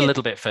it is a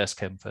little bit first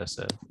come, first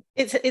serve.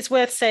 It's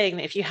worth saying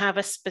that if you have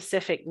a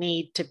specific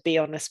need to be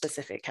on a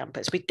specific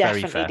campus, we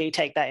definitely do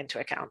take that into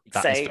account.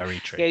 That is very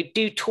true.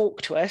 Do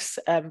talk to us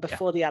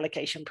before the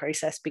allocation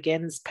process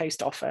begins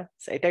post-offer.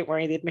 So don't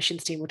worry, the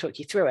admissions team will talk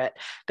you through it.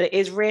 But it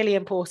is really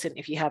important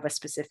if you have a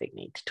specific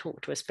need to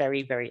talk to us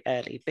very, very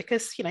early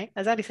because,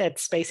 as Andy said,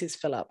 spaces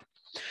fill up.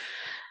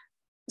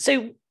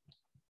 So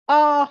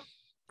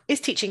is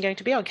teaching going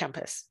to be on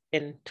campus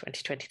in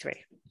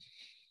 2023?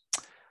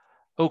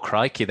 Oh,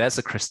 crikey, there's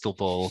a crystal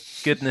ball.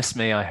 Goodness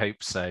me, I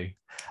hope so.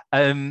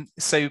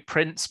 So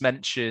Prince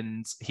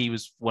mentioned he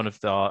was one of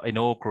the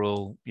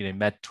inaugural,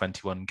 Med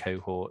 21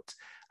 cohort,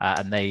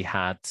 and they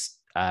had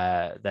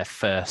their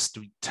first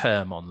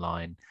term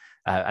online.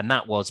 And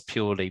that was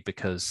purely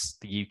because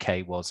the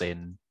UK was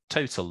in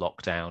total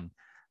lockdown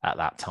at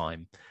that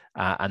time.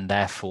 And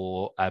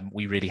therefore,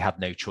 we really had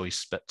no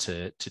choice but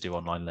to do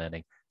online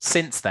learning.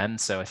 Since then,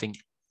 so I think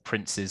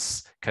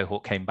Prince's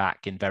cohort came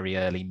back in very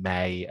early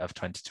May of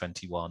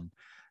 2021.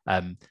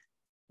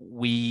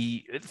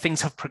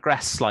 Things have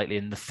progressed slightly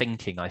in the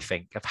thinking, I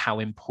think, of how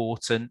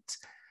important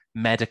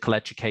medical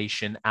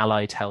education,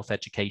 allied health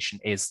education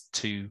is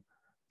to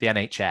the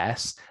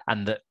NHS,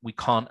 and that we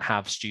can't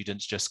have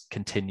students just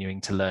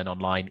continuing to learn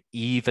online,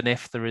 even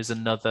if there is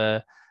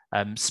another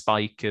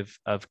spike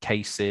of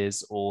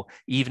cases, or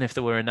even if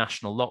there were a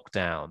national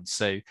lockdown.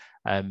 So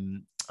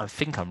I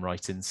think I'm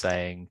right in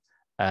saying,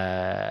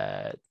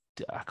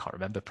 I can't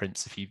remember,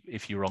 Prince,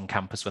 if you were on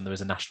campus when there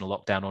was a national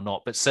lockdown or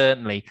not, but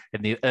certainly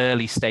in the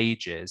early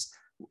stages,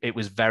 it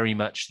was very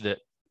much that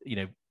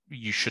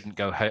you shouldn't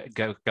go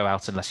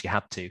out unless you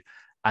had to,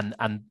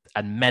 and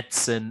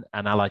medicine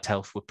and allied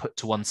health were put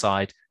to one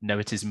side. No,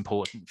 it is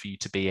important for you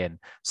to be in.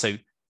 So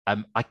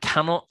I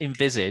cannot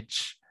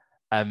envisage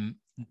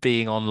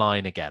being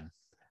online again.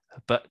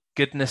 But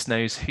goodness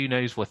knows, who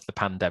knows with the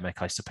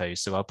pandemic, I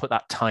suppose. So I'll put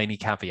that tiny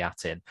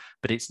caveat in,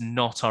 but it's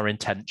not our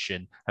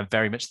intention, and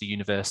very much the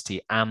university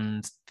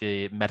and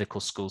the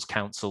Medical Schools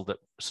Council that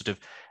sort of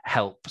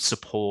help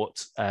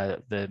support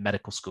the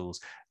medical schools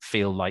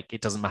feel like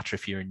it doesn't matter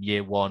if you're in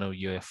year 1 or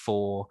year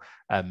 4,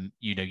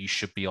 you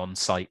should be on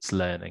sites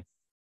learning.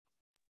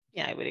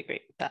 Yeah, I would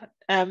agree with that.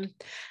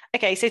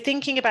 Okay, so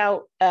thinking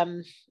about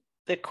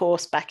the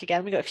course back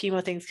again, we've got a few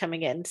more things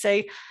coming in.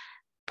 So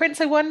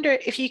Prince, I wonder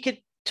if you could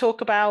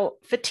talk about,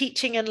 for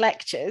teaching and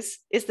lectures,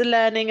 is the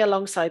learning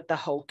alongside the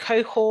whole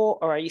cohort,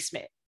 or are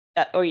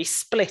you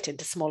split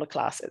into smaller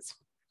classes?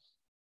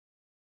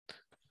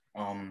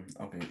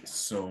 Okay,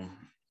 so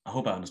I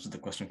hope I understood the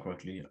question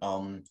correctly.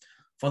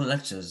 For the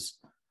lectures,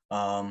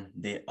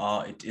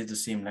 it is the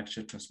same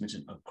lecture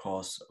transmitted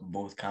across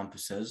both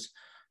campuses,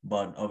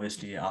 but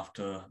obviously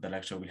after the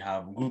lecture we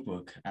have group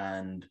work,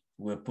 and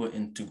we're put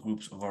into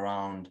groups of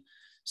around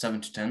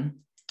 7 to 10,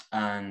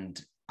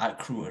 and at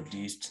Crewe, at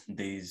least,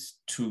 there's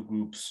 2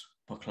 groups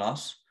per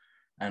class,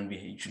 and we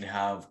usually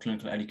have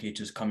clinical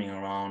educators coming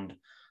around,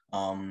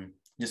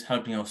 just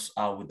helping us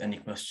out with any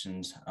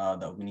questions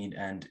that we need.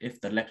 And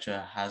if the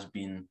lecture has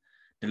been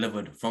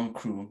delivered from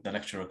Crewe, the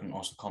lecturer can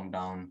also come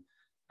down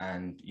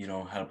and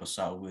help us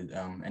out with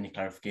any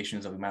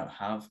clarifications that we might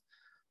have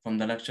from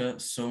the lecture.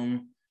 So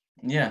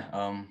yeah,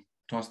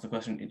 to answer the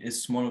question, it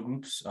is smaller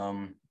groups,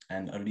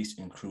 and at least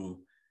in Crewe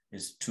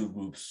is 2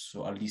 groups,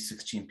 so at least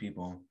 16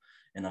 people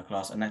in our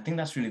class. And I think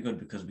that's really good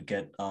because we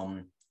get,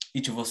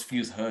 each of us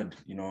feels heard,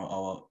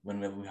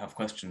 whenever we have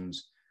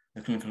questions,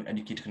 the clinical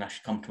educator can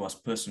actually come to us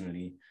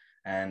personally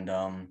and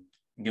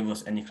give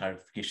us any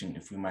clarification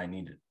if we might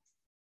need it.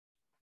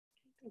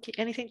 Thank you.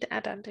 Anything to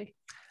add, Andy?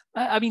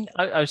 I mean,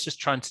 I was just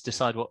trying to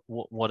decide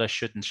what I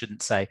should and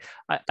shouldn't say.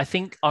 I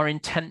think our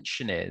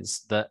intention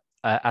is that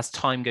as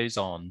time goes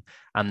on,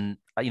 and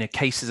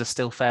cases are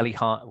still fairly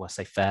high, well, I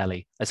say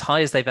fairly, as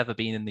high as they've ever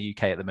been in the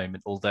UK at the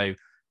moment, although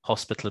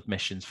hospital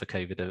admissions for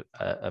COVID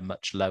are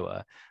much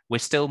lower, we're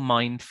still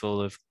mindful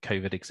of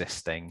COVID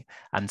existing.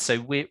 And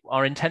so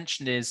our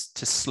intention is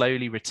to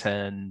slowly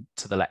return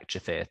to the lecture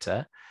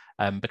theatre,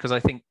 because I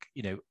think,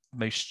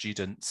 most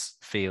students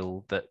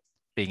feel that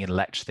being in a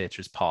lecture theatre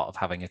is part of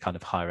having a kind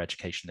of higher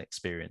education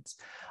experience.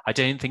 I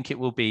don't think it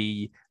will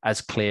be as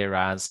clear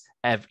as,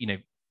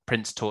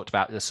 Prince talked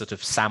about the sort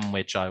of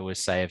sandwich, I always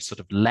say, of sort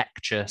of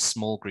lecture,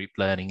 small group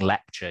learning,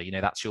 lecture,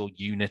 that's your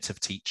unit of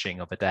teaching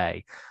of a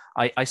day.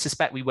 I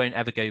suspect we won't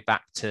ever go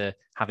back to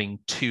having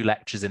 2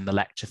 lectures in the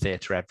lecture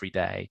theatre every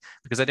day,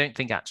 because I don't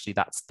think actually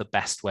that's the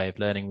best way of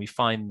learning. We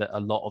find that a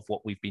lot of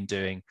what we've been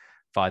doing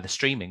via the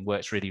streaming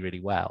works really,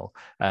 really well,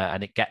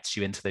 and it gets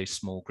you into those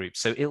small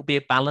groups. So it'll be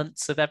a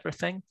balance of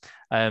everything.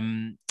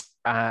 I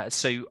don't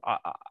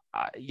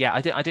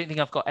think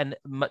I've got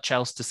much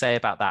else to say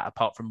about that,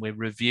 apart from we're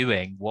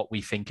reviewing what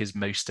we think is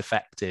most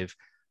effective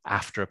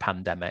after a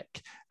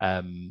pandemic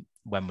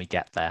when we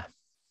get there.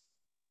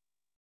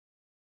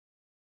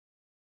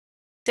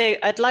 So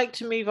I'd like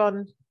to move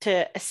on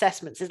to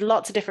assessments, there's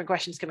lots of different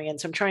questions coming in.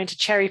 So I'm trying to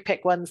cherry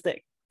pick ones that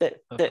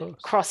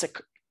cross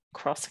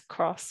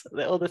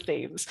the other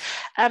themes.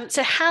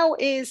 So how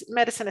is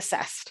medicine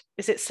assessed?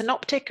 Is it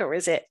synoptic or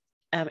is it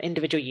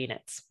individual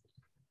units?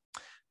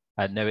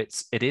 No,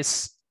 it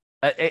is.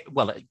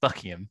 Well, at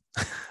Buckingham,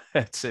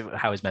 so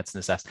how is medicine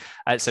assessed?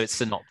 So it's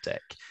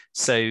synoptic.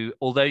 So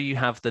although you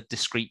have the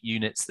discrete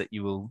units that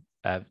you will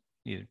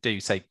do,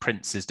 say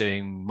Prince is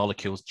doing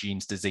molecules,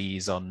 genes,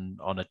 disease on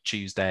a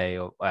Tuesday,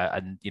 or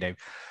and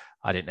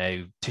I don't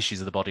know, tissues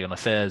of the body on a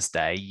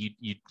Thursday,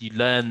 you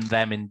learn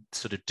them in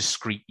sort of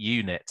discrete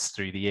units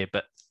through the year,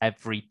 but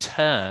every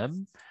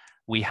term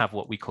we have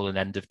what we call an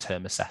end of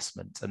term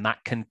assessment, and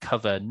that can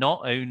cover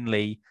not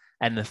only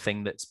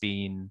anything that's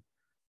been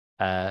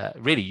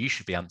really, you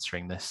should be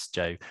answering this,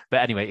 Joe,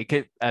 but anyway, it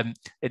could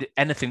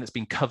anything that's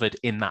been covered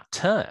in that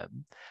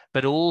term,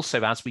 but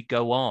also as we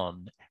go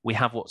on, we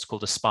have what's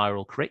called a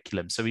spiral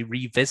curriculum. So we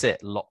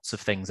revisit lots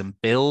of things and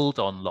build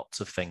on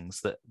lots of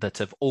things that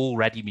have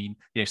already been,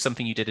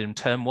 something you did in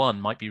term 1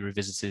 might be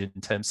revisited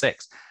in term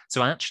 6.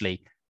 So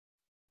actually,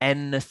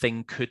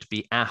 anything could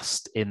be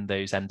asked in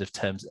those end of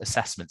term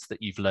assessments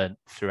that you've learned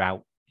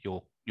throughout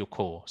your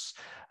course.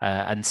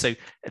 And so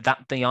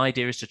that the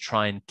idea is to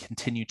try and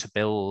continue to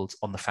build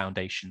on the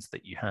foundations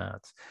that you had.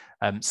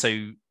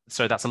 So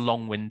that's a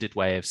long-winded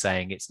way of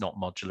saying it's not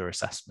modular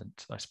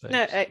assessment, I suppose.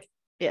 No,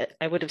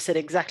 I would have said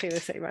exactly the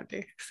same,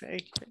 Andy. So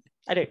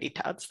I don't need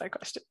to answer that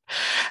question.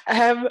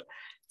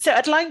 So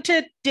I'd like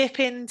to dip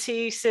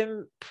into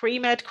some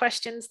pre-med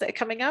questions that are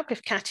coming up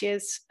if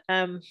Katya's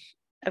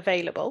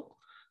available.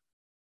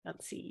 I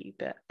can't see you,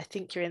 but I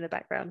think you're in the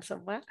background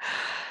somewhere.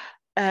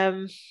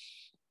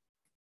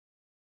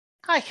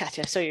 Hi,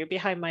 Katya. So you're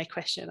behind my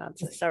question and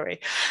answer. Sorry.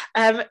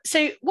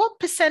 So what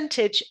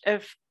percentage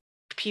of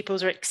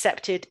pupils are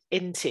accepted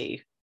into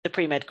the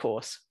pre-med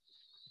course?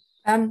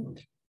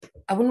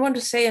 I wouldn't want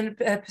to say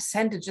a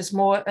percentage. It's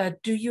more,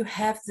 do you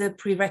have the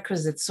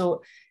prerequisites?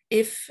 So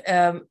if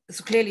so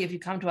clearly, if you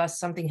come to us,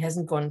 something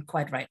hasn't gone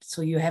quite right.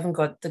 So you haven't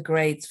got the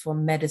grades for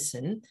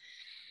medicine.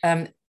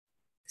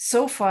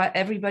 So far,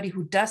 everybody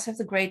who does have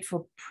the grade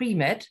for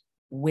pre-med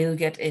will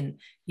get in.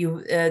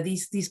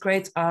 These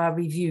grades are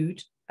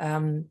reviewed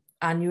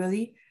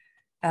annually,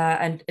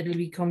 and it will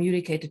be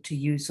communicated to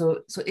you.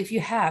 So if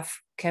you have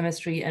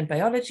chemistry and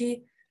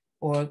biology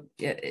or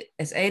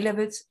as A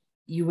levels,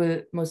 you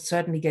will most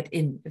certainly get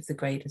in if the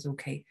grade is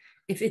okay.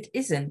 If it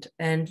isn't,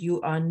 and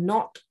you are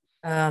not,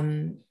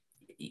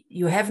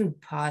 you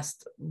haven't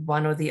passed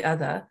one or the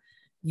other,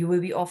 you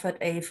will be offered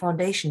a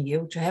foundation year,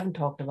 which I haven't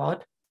talked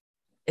about.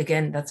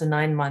 Again, that's a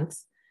 9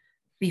 months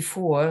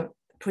before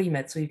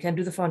pre-med. So you can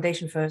do the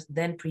foundation first,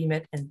 then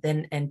pre-med, and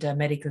then enter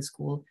medical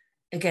school.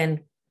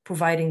 Again,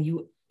 providing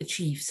you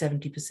achieve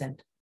 70%.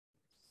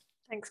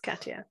 Thanks,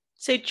 Katya.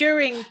 So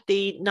during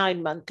the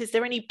 9 months, is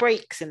there any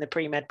breaks in the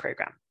pre-med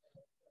program?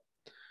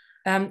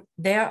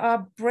 There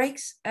are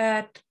breaks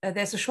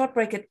there's a short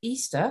break at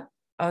Easter.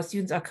 Our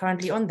students are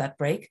currently on that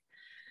break.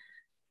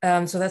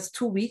 So that's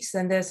 2 weeks.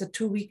 Then there's a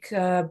 2-week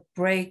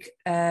break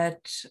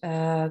at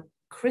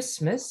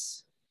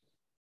Christmas.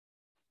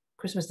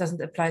 Christmas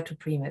doesn't apply to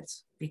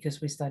pre-meds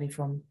because we study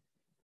from,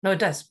 no, it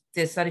does.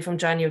 They study from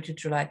January to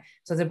July.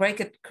 So the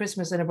break at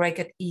Christmas and a break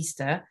at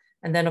Easter.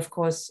 And then of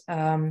course,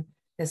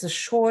 there's a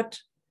short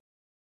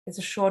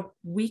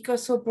week or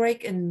so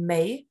break in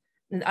May.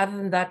 And other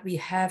than that, we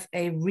have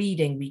a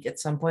reading week at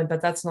some point,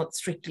 but that's not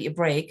strictly a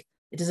break.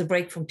 It is a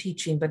break from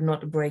teaching, but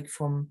not a break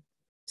from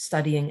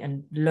studying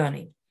and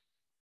learning.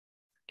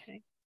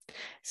 Okay.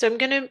 So I'm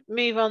going to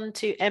move on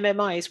to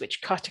MMIs,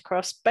 which cut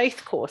across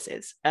both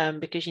courses,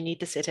 because you need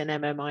to sit an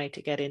MMI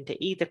to get into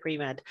either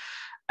pre-med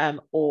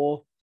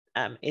or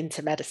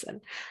into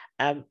medicine.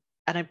 And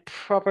I'm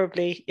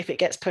probably, if it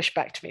gets pushed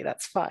back to me,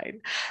 that's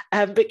fine.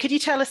 But could you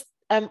tell us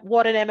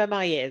what an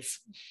MMI is?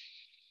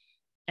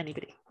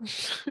 Anybody?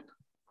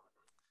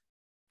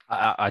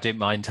 I don't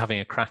mind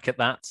having a crack at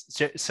that.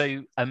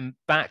 So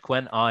back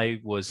when I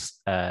was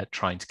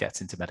trying to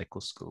get into medical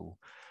school,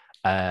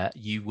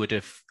 you would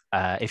have,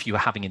 if you were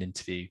having an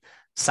interview,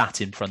 sat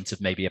in front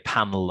of maybe a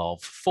panel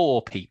of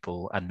 4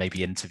 people and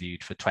maybe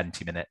interviewed for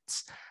 20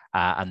 minutes.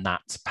 And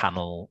that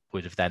panel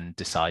would have then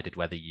decided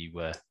whether you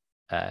were,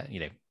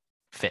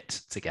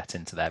 fit to get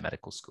into their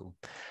medical school.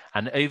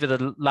 And over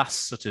the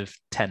last sort of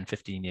 10,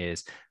 15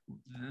 years,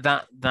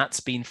 that's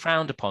been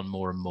frowned upon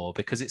more and more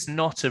because it's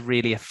not a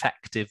really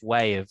effective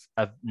way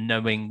of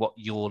knowing what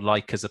you're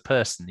like as a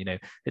person.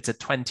 It's a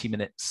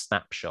 20-minute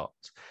snapshot.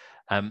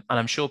 And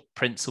I'm sure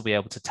Prince will be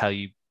able to tell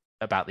you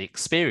about the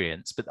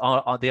experience, but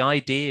the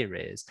idea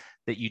is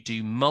that you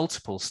do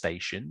multiple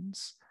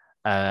stations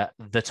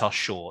that are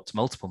short,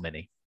 multiple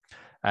mini,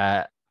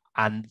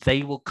 and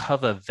they will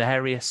cover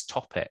various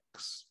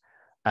topics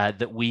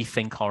that we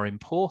think are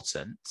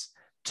important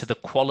to the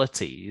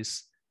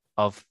qualities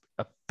of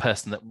a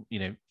person that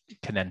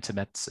can enter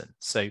medicine.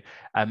 So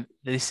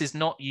this is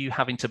not you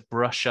having to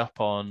brush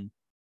up on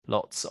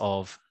lots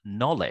of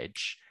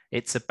knowledge.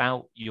 It's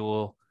about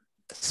your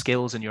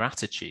skills and your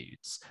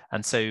attitudes.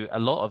 And so a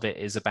lot of it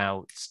is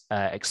about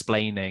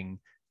explaining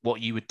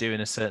what you would do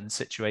in a certain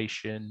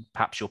situation,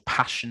 perhaps your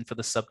passion for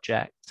the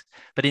subject,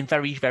 but in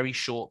very, very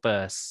short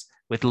bursts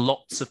with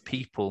lots of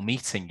people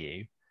meeting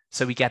you.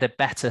 So we get a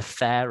better,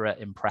 fairer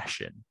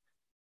impression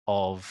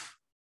of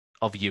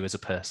you as a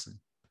person.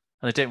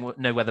 And I don't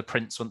know whether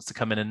Prince wants to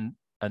come in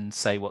and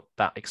say what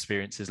that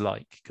experience is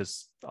like,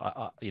 because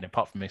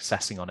apart from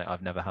assessing on it,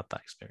 I've never had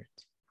that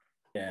experience.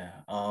 Yeah.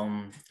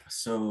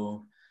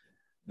 So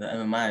the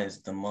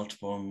MMIs, the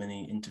multiple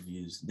mini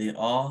interviews, they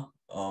are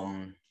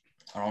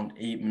around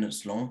 8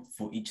 minutes long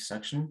for each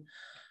section,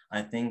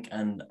 I think.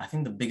 And I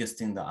think the biggest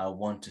thing that I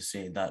want to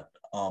say that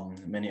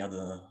many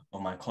other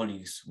of my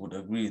colleagues would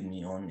agree with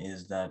me on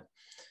is that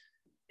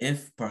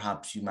if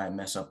perhaps you might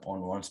mess up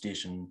on one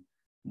station,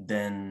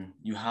 then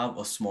you have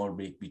a small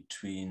break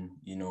between,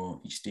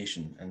 each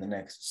station and the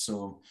next.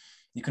 So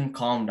you can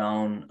calm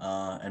down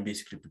and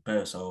basically prepare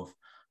yourself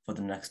for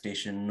the next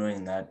station,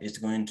 knowing that it's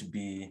going to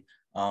be,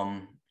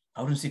 I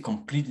wouldn't say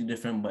completely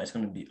different, but it's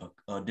going to be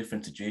a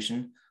different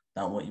situation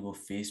than what you were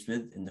faced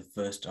with in the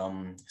first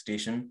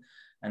station.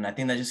 And I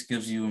think that just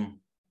gives you,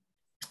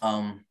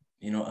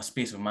 a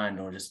space of mind,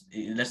 or just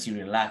it lets you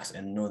relax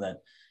and know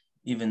that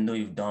even though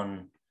you've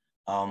done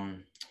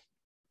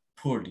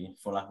poorly,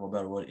 for lack of a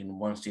better word, in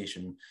one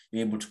station,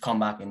 you're able to come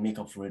back and make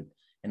up for it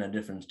in a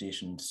different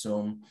station.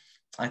 So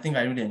I think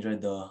I really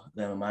enjoyed the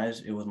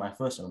MMIs. It was my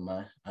first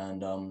MMI,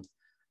 and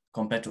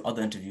compared to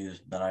other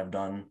interviews that I've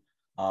done,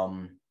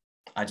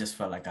 I just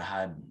felt like I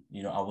had,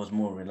 I was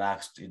more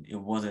relaxed. It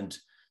wasn't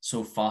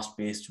so fast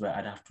paced where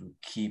I'd have to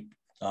keep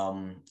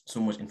so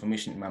much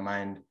information in my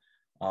mind.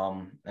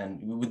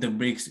 And with the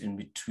breaks in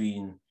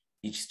between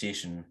each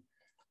station,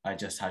 I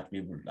just had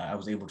to I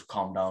was able to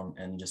calm down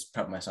and just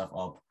prep myself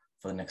up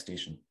for the next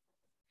station.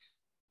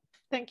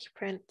 Thank you,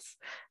 Prince.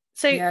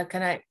 So yeah,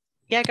 can I?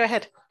 Yeah, go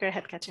ahead,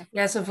 Katja.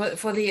 Yeah, so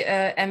for the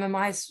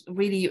MMIs,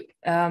 really,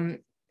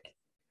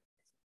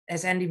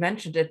 as Andy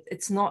mentioned,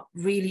 it's not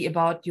really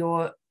about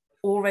your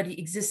already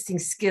existing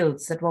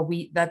skills.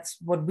 That's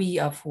what we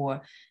are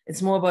for.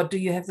 It's more about, do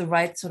you have the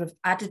right sort of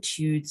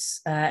attitudes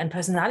and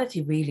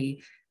personality,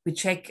 really. We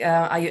check,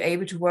 are you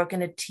able to work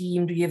in a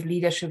team? Do you have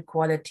leadership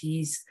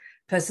qualities,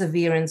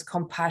 perseverance,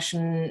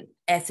 compassion,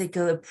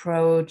 ethical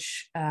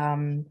approach,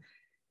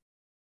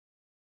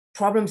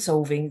 problem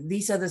solving?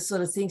 These are the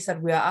sort of things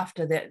that we are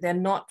after. They're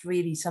not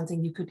really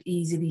something you could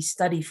easily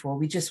study for.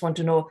 We just want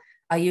to know,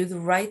 are you the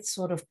right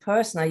sort of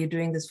person? Are you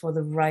doing this for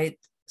the right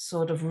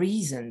sort of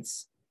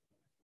reasons?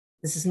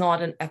 This is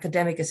not an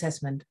academic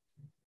assessment.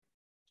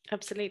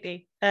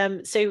 Absolutely.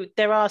 So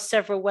there are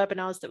several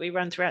webinars that we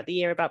run throughout the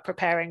year about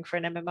preparing for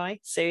an MMI.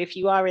 So if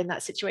you are in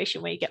that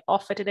situation where you get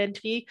offered an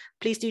interview,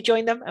 please do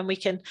join them and we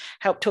can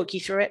help talk you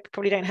through it.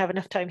 Probably don't have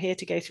enough time here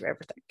to go through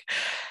everything.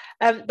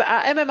 But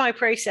our MMI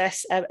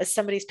process, as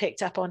somebody's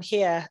picked up on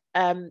here,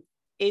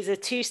 is a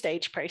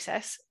two-stage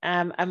process.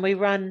 And we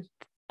run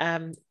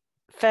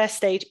first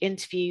stage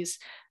interviews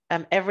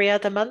every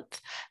other month.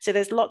 So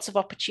there's lots of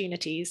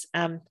opportunities.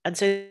 And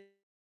so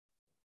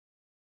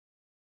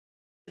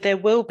there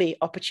will be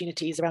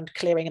opportunities around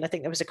clearing. And I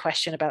think there was a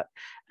question about,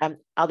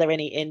 are there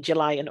any in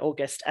July and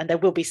August? And there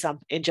will be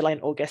some in July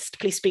and August.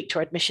 Please speak to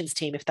our admissions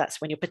team if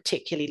that's when you're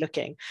particularly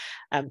looking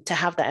to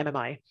have that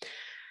MMI.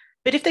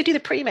 But if they do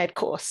the pre-med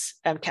course,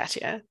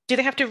 Katja, do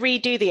they have to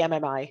redo the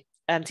MMI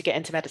to get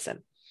into medicine?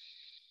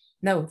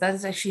 No, that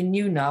is actually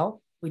new now.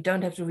 We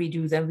don't have to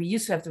redo them. We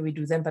used to have to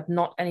redo them, but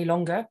not any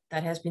longer.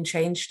 That has been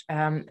changed.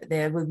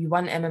 There will be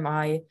one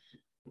MMI.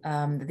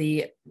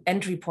 The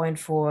entry point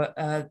for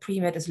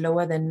pre-med is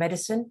lower than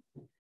medicine,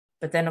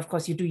 but then of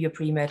course you do your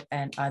pre-med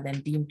and are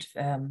then deemed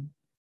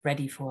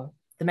ready for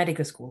the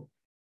medical school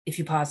if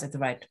you pass at the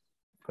right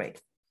grade.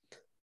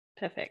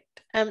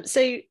 Perfect.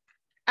 So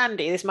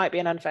Andy, this might be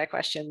an unfair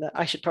question that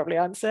I should probably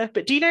answer,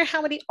 but do you know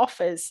how many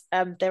offers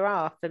there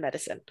are for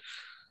medicine?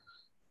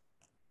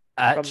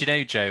 Do you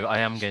know, Joe, I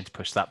am going to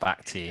push that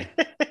back to you.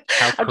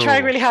 I'm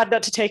trying really hard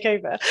not to take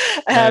over,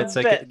 but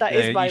that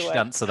is my you should word.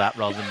 answer that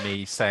rather than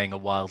me saying a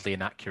wildly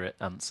inaccurate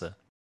answer.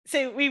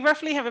 So we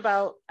roughly have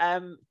about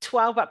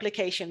 12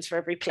 applications for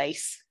every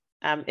place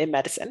in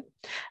medicine.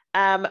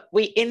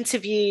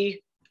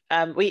 We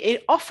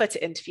offer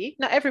to interview.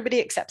 Not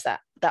everybody accepts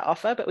that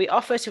offer, but we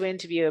offer to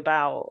interview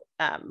about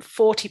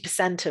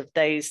 40% of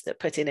those that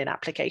put in an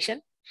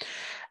application.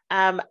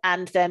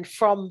 And then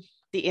from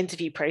the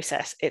interview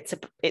process, it's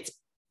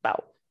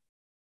about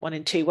 1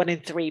 in 2, 1 in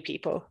 3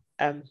 people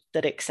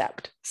that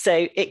accept.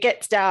 So it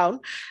gets down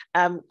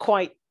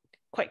quite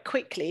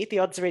quickly. The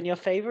odds are in your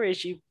favor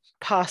as you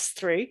pass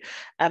through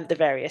the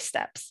various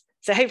steps.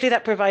 So hopefully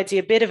that provides you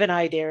a bit of an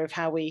idea of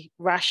how we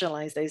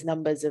rationalize those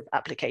numbers of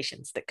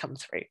applications that come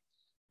through.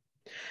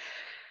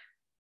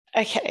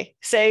 Okay,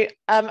 so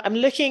I'm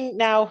looking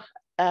now,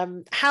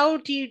 how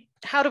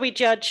do we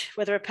judge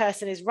whether a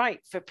person is right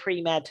for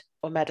pre-med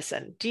or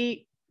medicine?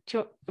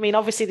 I mean,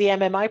 obviously the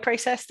MMI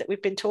process that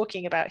we've been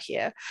talking about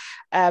here,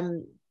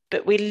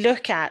 but we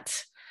look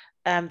at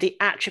the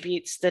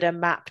attributes that are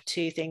mapped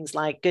to things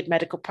like good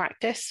medical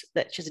practice,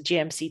 that's just a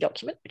GMC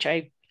document, which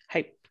I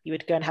hope you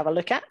would go and have a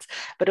look at,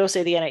 but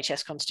also the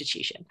NHS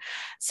Constitution.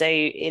 So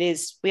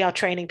we are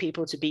training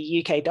people to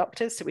be UK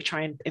doctors. So we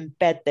try and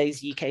embed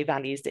those UK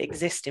values that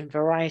exist in a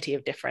variety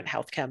of different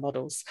healthcare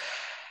models.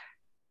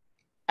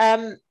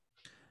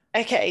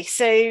 Okay,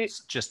 so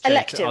just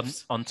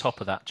electives. on top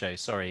of that, Joe,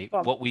 sorry,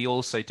 what we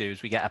also do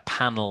is we get a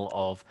panel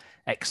of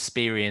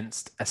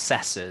experienced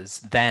assessors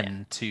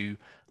then to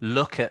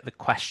look at the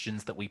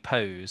questions that we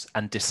pose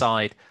and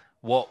decide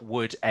what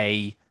would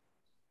a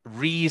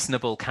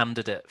reasonable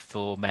candidate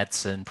for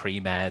medicine,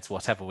 pre-meds,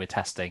 whatever we're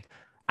testing,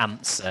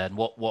 answer, and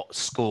what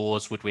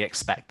scores would we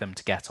expect them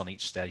to get on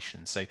each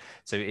station. So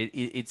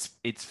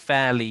it's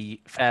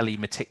fairly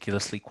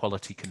meticulously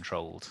quality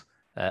controlled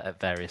at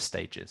various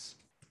stages.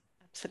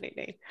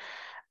 Absolutely.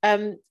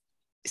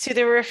 So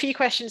there were a few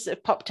questions that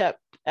have popped up,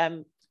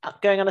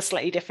 going on a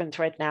slightly different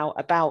thread now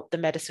about the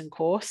medicine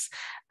course.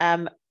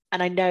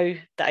 And I know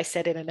that I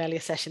said in an earlier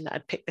session that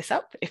I'd pick this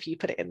up if you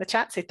put it in the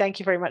chat. So thank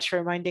you very much for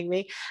reminding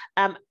me.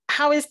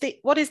 What is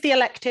the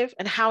elective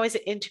and how is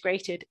it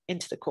integrated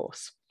into the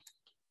course?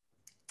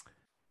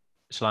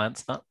 Shall I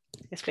answer that?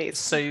 Yes, please.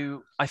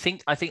 So I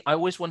think I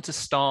always want to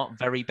start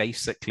very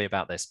basically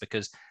about this,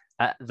 because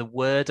the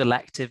word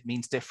elective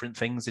means different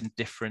things in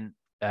different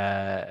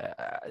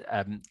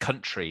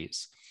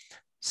countries.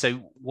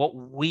 So what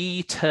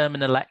we term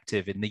an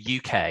elective in the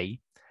UK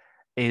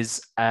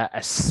is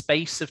a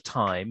space of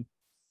time,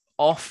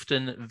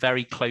 often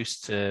very close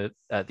to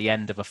the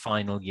end of a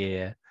final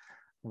year,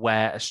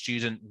 where a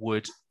student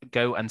would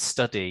go and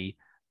study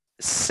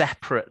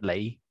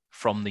separately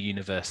from the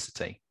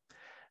university.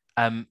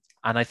 And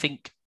I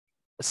think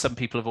some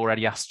people have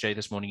already asked Jay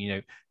this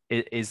morning,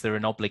 is there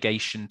an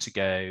obligation to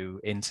go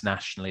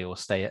internationally or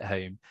stay at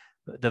home?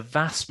 The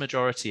vast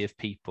majority of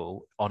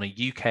people on a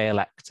UK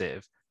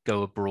elective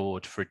go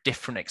abroad for a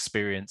different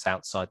experience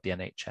outside the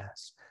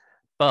NHS.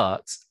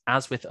 But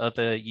as with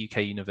other UK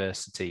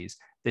universities,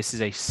 this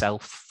is a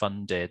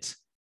self-funded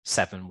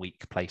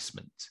 7-week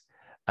placement.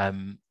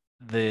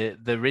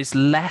 There is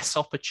less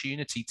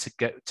opportunity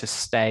to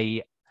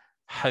stay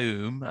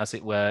home, as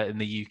it were, in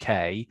the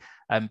UK,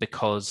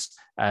 because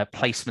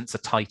placements are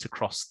tight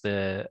across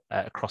the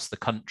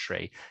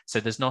country. So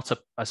there's not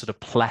a sort of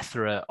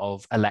plethora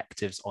of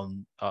electives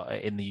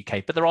in the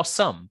UK, but there are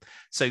some.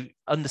 So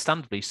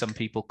understandably, some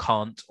people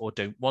can't or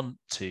don't want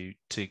to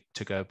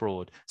go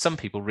abroad. Some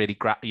people really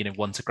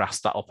want to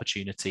grasp that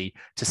opportunity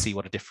to see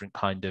what a different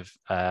kind of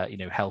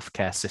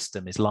healthcare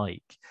system is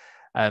like.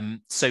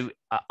 So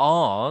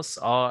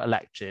our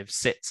elective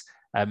sits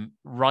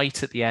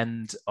right at the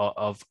end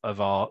of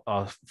our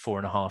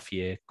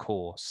 4.5-year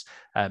course,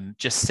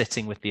 just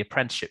sitting with the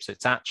apprenticeship. So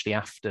it's actually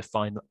after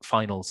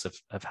finals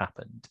have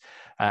happened.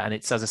 And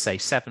it's, as I say,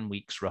 7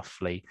 weeks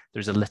roughly.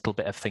 There's a little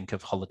bit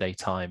of holiday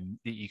time.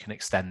 You can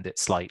extend it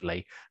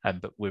slightly,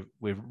 but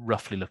we're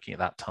roughly looking at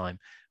that time.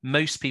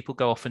 Most people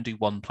go off and do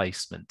one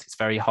placement. It's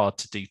very hard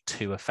to do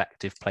 2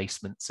 effective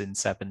placements in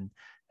 7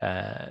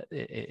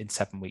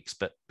 weeks,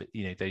 but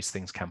those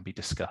things can be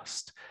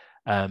discussed.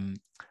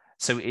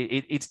 So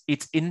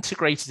it's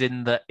integrated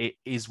in that it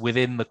is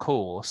within the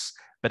course,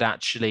 but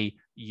actually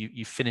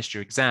you finished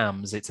your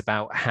exams. It's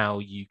about how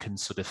you can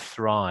sort of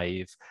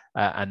thrive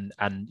and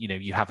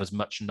you have as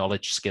much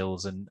knowledge,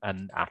 skills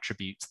and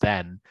attributes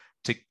then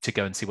to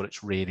go and see what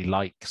it's really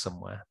like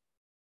somewhere.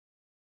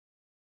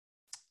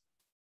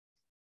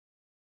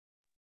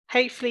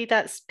 Hopefully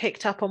that's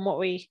picked up on what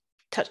we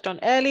touched on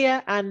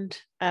earlier and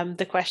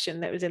the question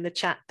that was in the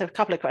chat. There were a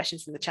couple of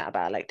questions in the chat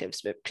about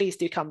electives, but please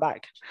do come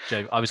back.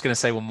 Joe, I was going to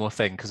say one more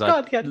thing, because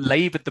I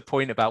laboured the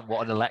point about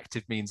what an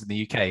elective means in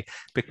the UK,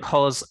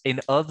 because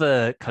in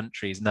other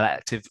countries, an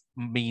elective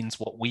means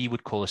what we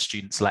would call a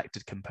student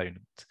selected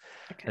component.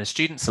 Okay. And a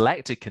student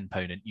selected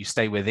component, you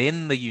stay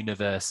within the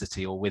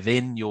university or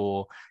within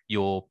your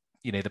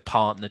the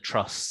partner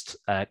trust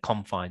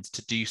confines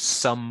to do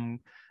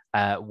some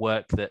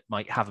work that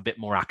might have a bit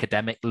more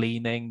academic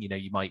leaning.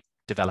 You might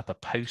develop a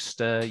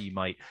poster, you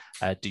might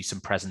do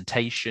some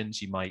presentations,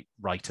 you might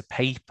write a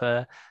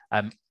paper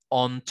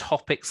on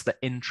topics that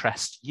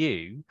interest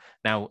you.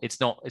 Now, it's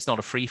not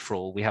a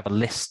free-for-all. We have a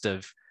list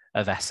of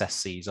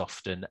SSCs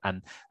often,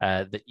 and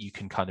that you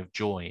can kind of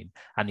join,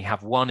 and you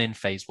have one in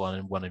phase 1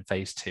 and one in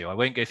phase 2. I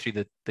won't go through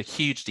the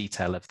huge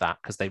detail of that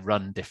because they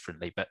run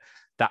differently, but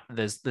that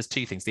there's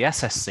 2 things: the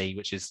SSC,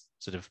 which is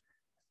sort of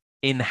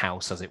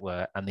in-house, as it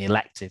were, and the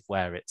elective,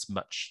 where it's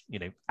much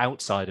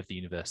outside of the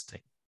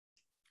university.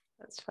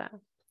 That's fair.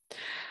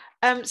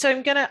 So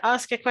I'm going to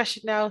ask a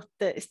question now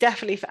that is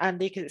definitely for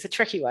Andy, because it's a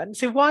tricky one.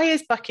 So why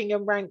is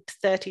Buckingham ranked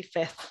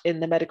 35th in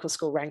the medical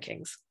school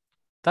rankings?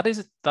 That is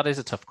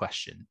a tough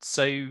question.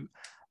 So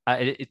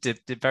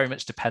it very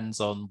much depends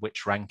on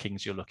which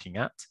rankings you're looking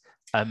at.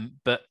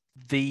 But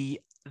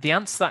the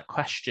answer to that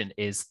question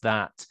is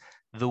that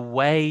the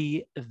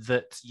way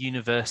that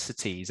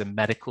universities and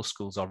medical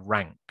schools are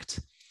ranked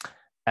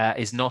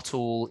is not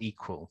all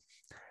equal.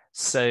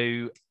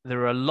 So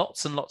there are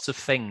lots and lots of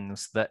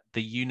things that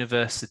the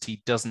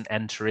university doesn't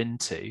enter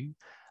into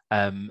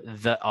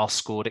that are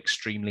scored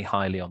extremely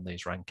highly on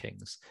those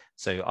rankings.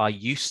 So I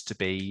used to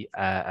be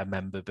a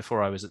member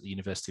before I was at the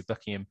University of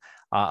Buckingham.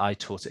 I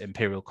taught at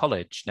Imperial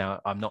College.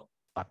 Now I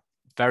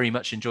very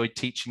much enjoyed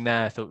teaching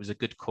there. I thought it was a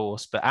good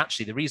course, but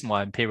actually the reason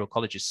why Imperial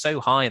College is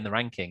so high in the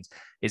rankings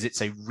is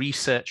it's a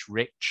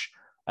research-rich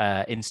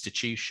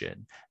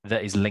institution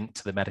that is linked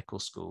to the medical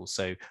school.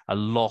 So a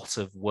lot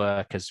of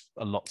work, as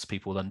lots of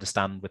people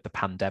understand with the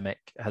pandemic,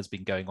 has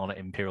been going on at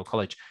Imperial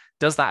College.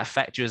 Does that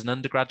affect you as an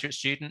undergraduate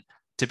student?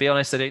 To be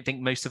honest, I don't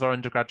think most of our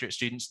undergraduate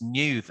students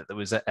knew that there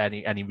was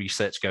any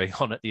research going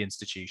on at the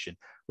institution.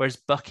 Whereas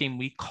Buckingham,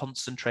 we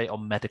concentrate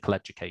on medical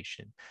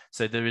education.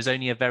 So there is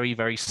only a very,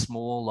 very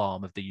small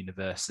arm of the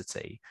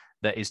university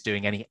that is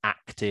doing any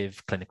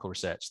active clinical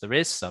research. There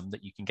is some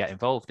that you can get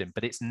involved in,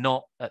 but it's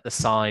not at the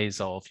size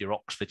of your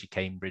Oxford, your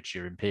Cambridge,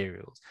 your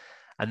Imperials.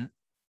 And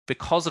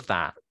because of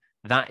that,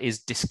 that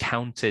is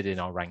discounted in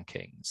our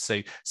rankings.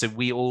 So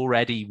we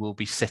already will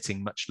be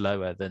sitting much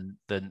lower than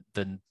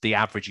the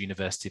average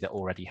university that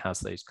already has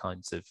those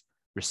kinds of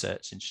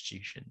research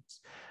institutions.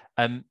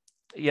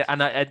 Yeah,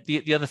 and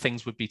the other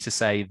things would be to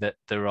say that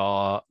there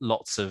are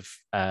lots of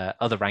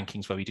other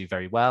rankings where we do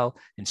very well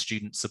in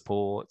student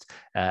support,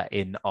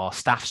 in our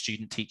staff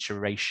student teacher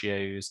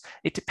ratios.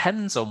 It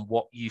depends on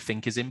what you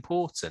think is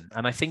important.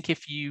 And I think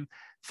if you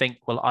think,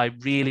 well, I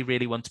really,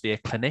 really want to be a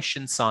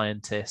clinician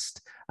scientist,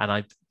 and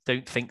I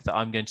don't think that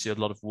I'm going to do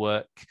a lot of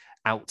work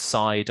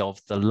outside of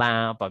the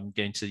lab, I'm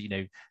going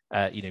to,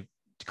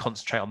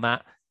 concentrate on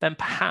that, then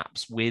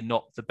perhaps we're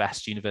not the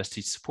best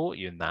university to support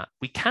you in that.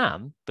 We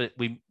can, but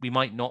we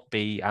might not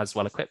be as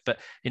well equipped. But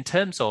in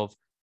terms of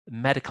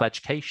medical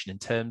education, in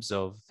terms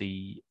of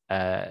the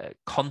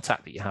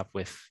contact that you have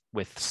with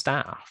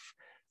staff,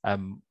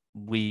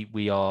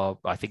 we are,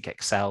 I think,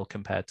 excel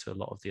compared to a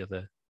lot of the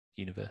other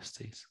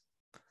universities.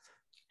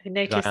 I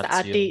noticed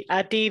that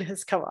our dean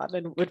has come on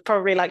and would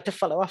probably like to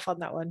follow up on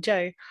that one.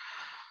 Jo.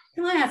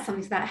 Can I add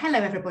something to that? Hello,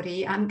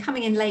 everybody. I'm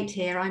coming in late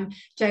here. I'm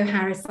Jo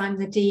Harris. I'm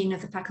the Dean of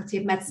the Faculty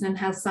of Medicine and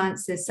Health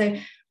Sciences. So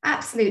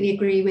absolutely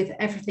agree with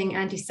everything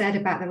Andy said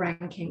about the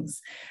rankings.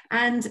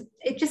 And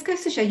it just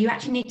goes to show you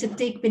actually need to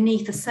dig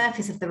beneath the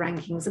surface of the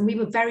rankings. And we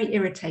were very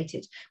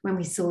irritated when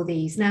we saw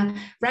these. Now,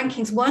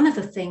 rankings, one of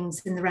the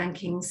things in the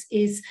rankings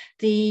is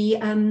the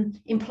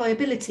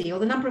employability, or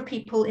the number of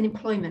people in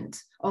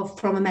employment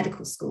from a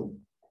medical school.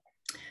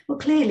 Well,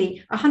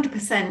 clearly,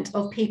 100%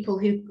 of people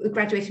who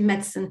graduate in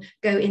medicine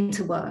go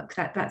into work.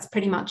 That's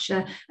pretty much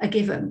a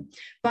given.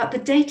 But the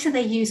data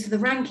they use for the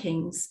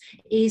rankings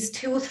is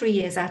 2 or 3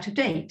 years out of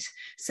date.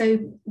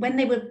 So when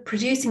they were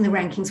producing the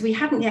rankings, we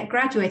hadn't yet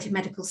graduated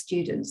medical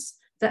students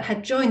that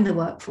had joined the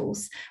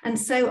workforce. And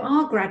so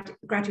our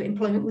graduate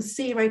employment was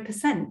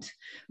 0%,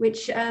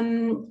 which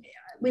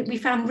we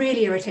found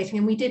really irritating,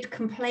 and we did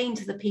complain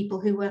to the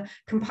people who were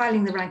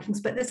compiling the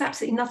rankings, but there's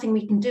absolutely nothing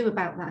we can do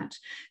about that.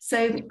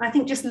 So I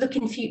think just look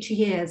in future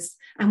years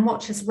and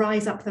watch us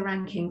rise up the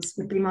rankings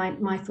would be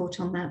my thought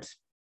on that.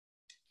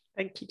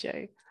 Thank you,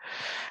 Jo.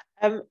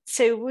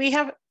 So we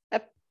have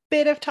a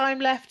bit of time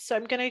left, so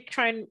I'm going to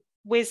try and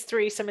whiz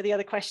through some of the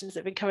other questions that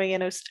have been coming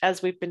in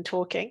as we've been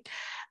talking.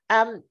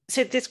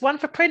 So there's one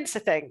for Prince, I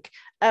think.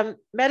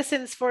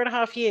 Medicine's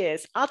 4.5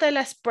 years. Are there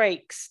less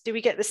breaks? Do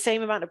we get the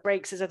same amount of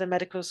breaks as other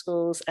medical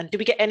schools? And do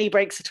we get any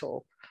breaks at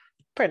all?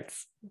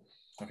 Prince.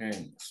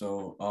 Okay,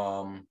 so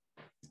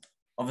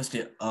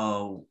obviously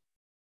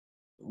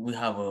we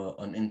have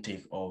an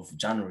intake of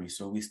January.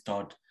 So we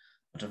start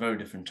at a very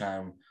different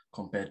time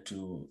compared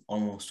to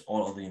almost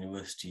all other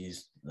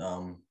universities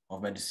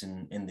of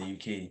medicine in the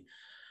UK.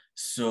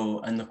 So,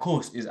 and the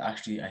course is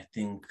actually, I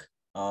think,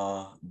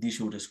 the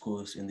shortest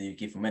course in the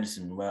UK for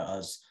medicine,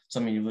 whereas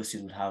some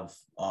universities would have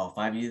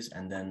 5 years,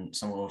 and then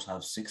some will also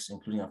have 6,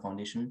 including a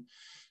foundation.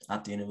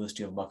 At the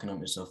University of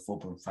Buckingham, it's a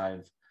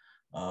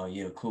 4.5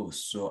 year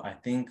course. So I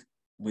think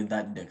with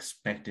that, they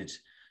expect it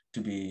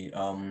to be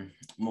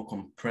more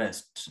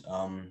compressed.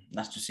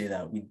 That's to say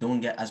that we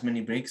don't get as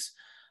many breaks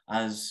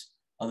as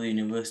other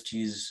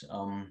universities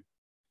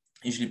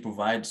usually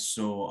provide.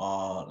 So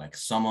like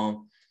summer,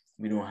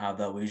 we don't have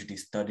that. We're usually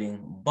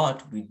studying,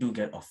 but we do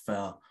get a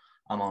fair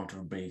amount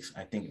of breaks.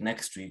 I think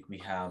next week we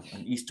have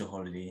an Easter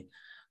holiday,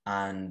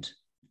 and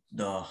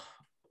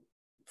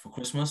for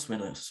Christmas we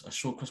had a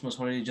short Christmas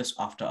holiday just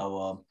after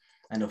our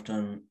end of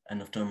term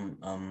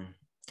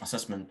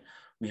assessment.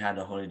 We had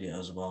a holiday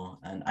as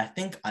well, and I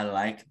think I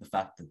like the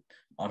fact that,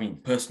 I mean,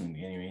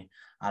 personally anyway,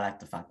 I like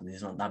the fact that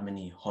there's not that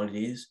many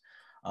holidays,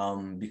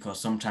 because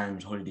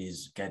sometimes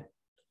holidays get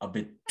a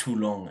bit too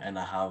long and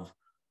I have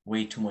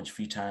way too much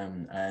free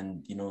time,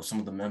 and some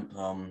of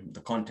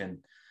the content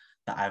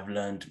that I've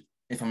learned,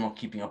 if I'm not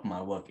keeping up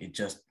my work, it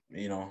just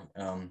it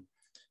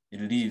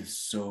leaves.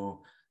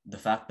 So the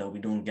fact that we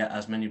don't get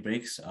as many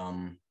breaks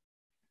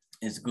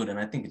is good, and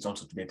I think it's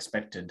also to be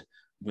expected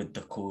with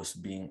the course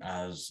being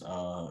as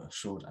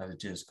short as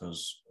it is,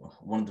 because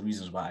one of the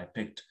reasons why I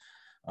picked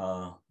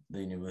the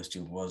university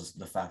was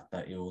the fact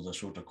that it was a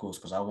shorter course,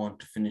 because I want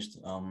to finish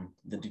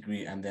the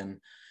degree and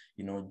then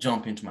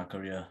jump into my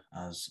career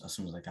as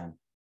soon as I can.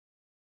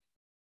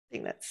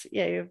 think that's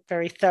a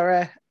very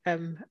thorough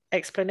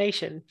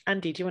explanation.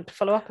 Andy, do you want to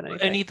follow up on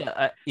anything? Only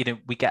that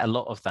we get a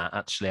lot of that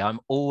actually. I'm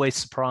always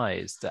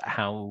surprised at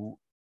how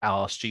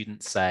our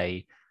students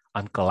say,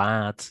 "I'm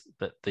glad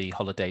that the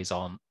holidays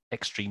aren't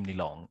extremely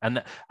long,"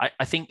 and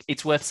I think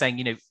it's worth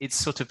saying, it's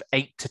sort of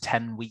 8 to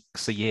 10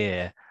 weeks a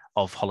year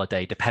of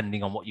holiday,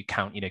 depending on what you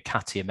count.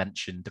 Katia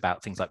mentioned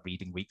about things like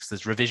reading weeks.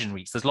 There's revision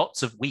weeks. There's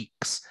lots of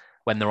weeks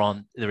when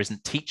there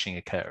isn't teaching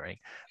occurring.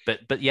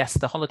 But yes,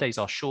 the holidays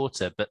are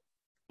shorter, but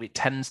it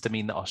tends to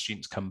mean that our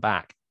students come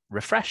back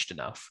refreshed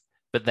enough,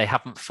 but they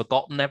haven't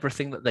forgotten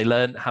everything that they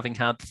learned having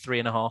had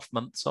 3.5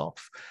 months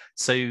off.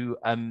 So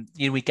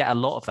we get a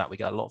lot of that. We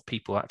get a lot of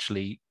people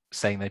actually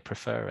saying they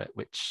prefer it,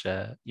 which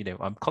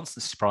I'm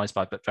constantly surprised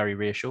by, but very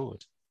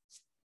reassured.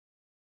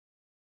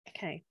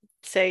 Okay,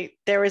 so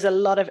there is a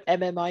lot of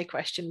MMI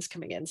questions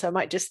coming in, so I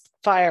might just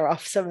fire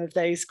off some of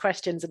those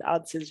questions and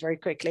answers very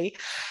quickly.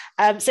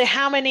 So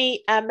how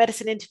many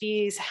medicine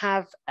interviews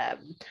have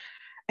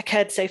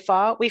occurred so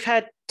far? We've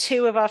had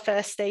 2 of our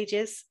first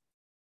stages.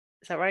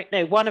 Is that right?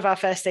 No, 1 of our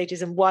first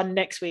stages and 1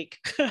 next week,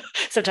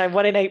 sometime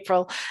 1 in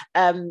April,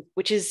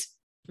 which is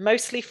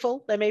mostly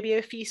full. There may be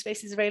a few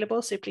spaces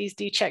available, so please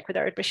do check with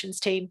our admissions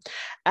team.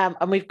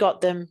 And we've got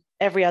them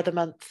every other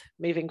month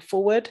moving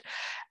forward.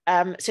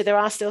 So there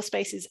are still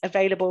spaces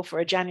available for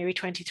a January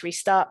 23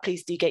 start.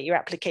 Please do get your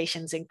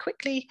applications in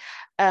quickly.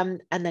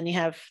 And then you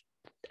have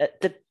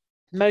the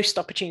most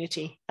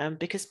opportunity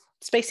because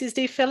spaces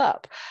do fill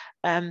up.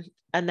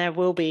 And there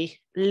will be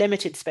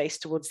limited space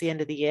towards the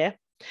end of the year.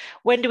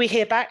 When do we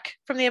hear back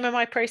from the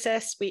MMI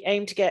process? We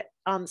aim to get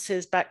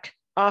answers back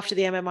after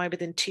the MMI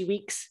within 2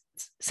 weeks,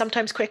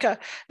 sometimes quicker,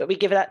 but we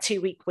give it that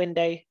 2-week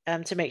window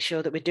to make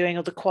sure that we're doing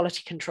all the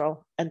quality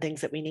control and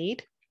things that we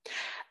need.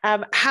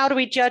 How do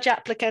we judge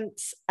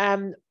applicants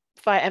via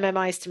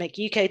MMIs to make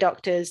UK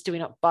doctors? Do we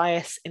not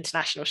bias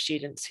international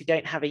students who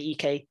don't have a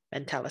UK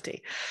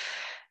mentality?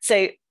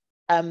 So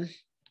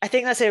I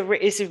think that's a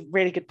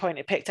really good point.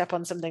 It picked up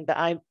on something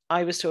that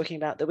I was talking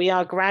about, that we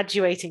are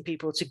graduating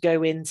people to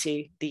go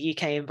into the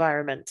UK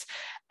environment,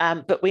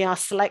 but we are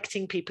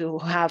selecting people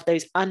who have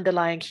those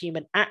underlying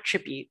human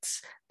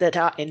attributes that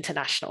are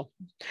international.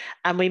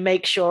 And we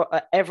make sure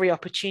at every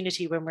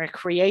opportunity when we're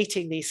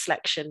creating these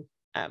selection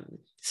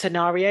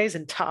scenarios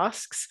and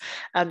tasks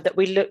that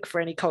we look for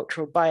any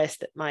cultural bias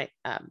that might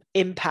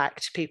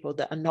impact people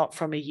that are not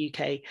from a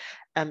UK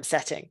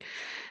setting.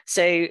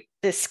 So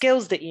the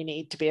skills that you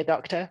need to be a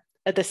doctor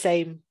are the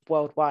same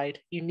worldwide.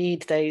 You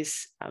need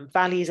those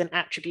values and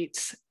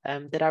attributes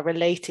that are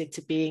related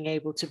to being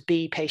able to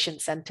be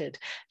patient-centered,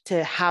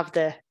 to have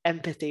the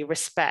empathy,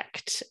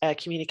 respect,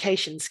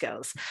 communication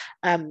skills.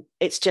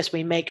 It's just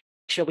we make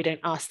sure we don't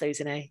ask those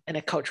in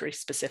a culturally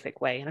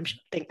specific way. And I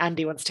think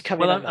Andy wants to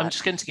come in on that. I'm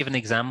just going to give an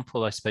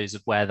example, I suppose,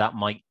 of where that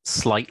might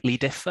slightly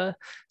differ.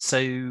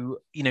 So,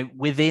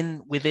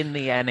 within the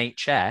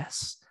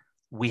NHS,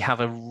 we have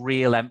a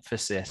real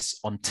emphasis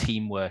on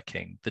team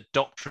working. The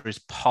doctor is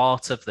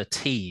part of the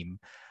team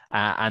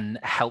and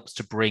helps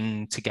to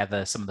bring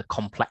together some of the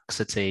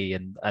complexity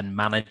and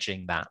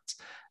managing that,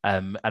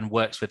 and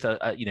works with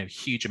a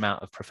huge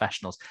amount of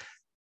professionals.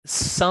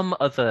 Some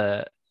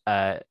other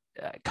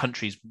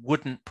countries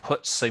wouldn't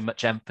put so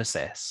much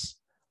emphasis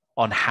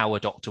on how a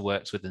doctor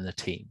works within the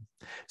team.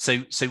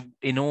 So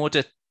in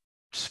order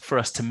for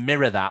us to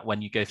mirror that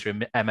when you go through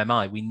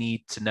MMI, we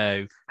need to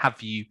know,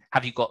 have you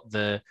got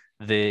the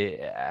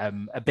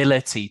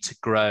ability to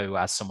grow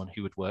as someone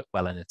who would work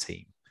well in a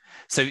team?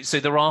 So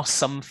there are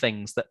some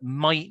things that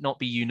might not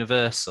be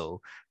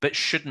universal, but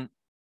shouldn't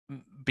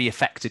be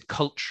affected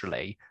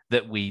culturally,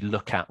 that we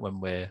look at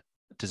when we're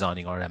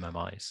designing our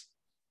MMIs.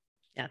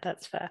 Yeah,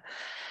 that's fair.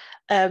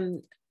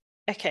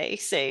 Okay,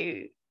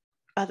 so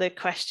other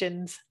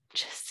questions,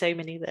 just so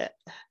many that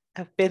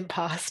have been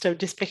passed, I'm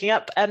just picking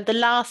up. The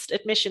last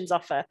admissions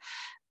offer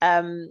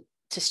to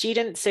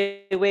students, so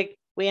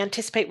we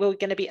anticipate we're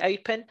going to be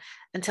open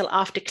until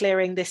after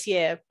clearing this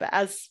year, but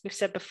as we've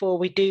said before,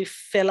 we do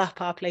fill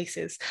up our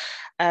places.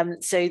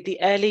 So the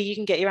earlier you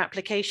can get your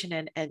application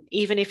in, and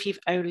even if you've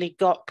only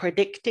got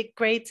predicted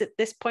grades at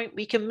this point,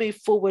 we can move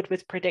forward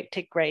with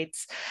predicted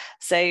grades.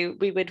 So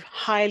we would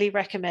highly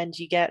recommend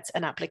you get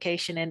an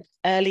application in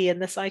early in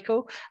the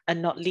cycle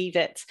and not leave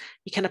it.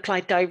 You can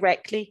apply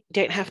directly. You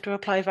don't have to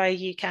apply via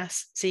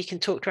UCAS. So you can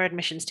talk to our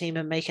admissions team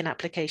and make an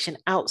application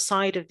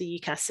outside of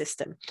the UCAS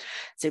system.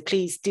 So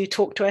please do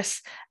talk to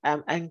us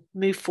and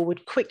move forward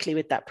quickly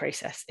with that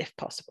process if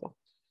possible.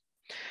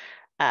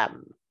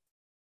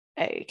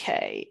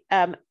 Okay,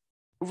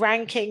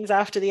 rankings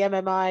after the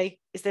MMI,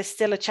 is there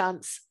still a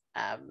chance?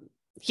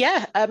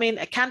 Yeah, I mean,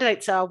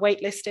 candidates are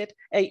waitlisted.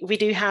 We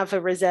do have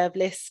a reserve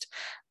list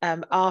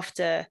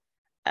after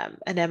an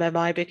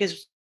MMI,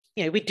 because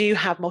we do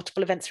have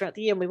multiple events throughout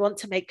the year, and we want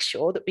to make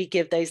sure that we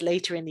give those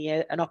later in the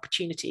year an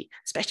opportunity,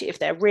 especially if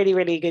they're really,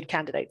 really good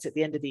candidates at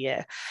the end of the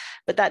year.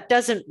 But that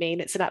doesn't mean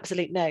it's an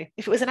absolute no.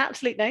 If it was an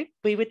absolute no,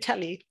 we would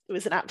tell you it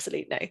was an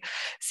absolute no.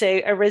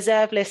 So a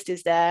reserve list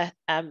is there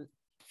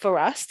for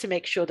us to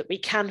make sure that we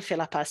can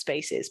fill up our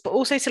spaces, but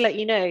also to let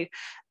you know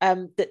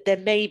that there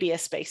may be a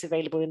space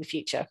available in the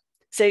future.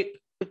 So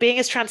being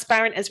as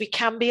transparent as we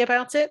can be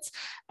about it,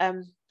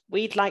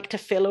 we'd like to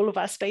fill all of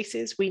our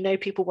spaces. We know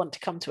people want to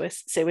come to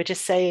us. So we're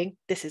just saying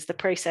this is the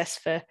process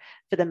for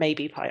the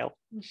maybe pile.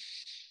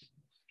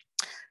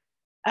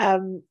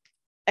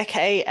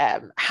 Okay,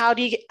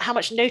 how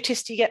much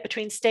notice do you get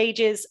between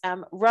stages?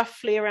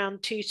 Roughly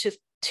around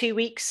 2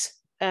 weeks,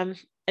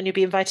 and you'll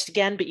be invited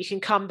again, but you can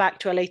come back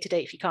to a later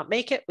date if you can't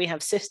make it. We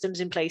have systems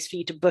in place for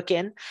you to book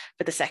in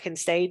for the second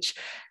stage.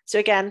 So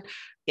again,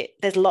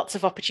 there's lots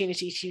of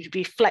opportunity to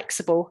be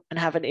flexible and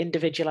have an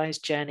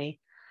individualized journey.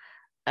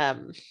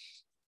 Okay.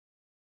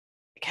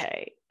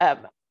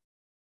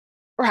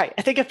 Right,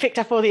 I think I've picked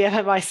up all the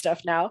FMI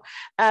stuff now.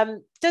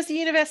 Does the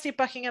University of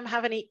Buckingham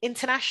have any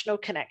international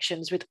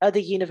connections with other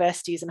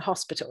universities and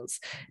hospitals?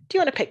 Do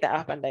you want to pick that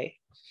up, Andy?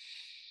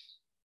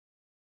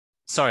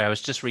 Sorry, I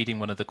was just reading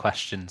one of the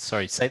questions.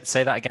 Sorry, say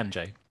that again,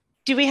 Joe.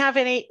 Do we have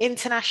any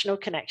international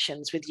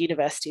connections with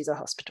universities or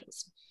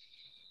hospitals?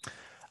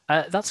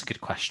 That's a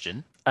good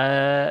question.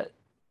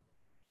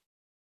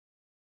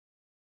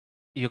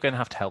 You're going to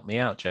have to help me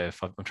out, Joe,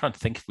 if I'm trying to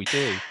think if we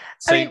do.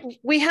 So, I mean,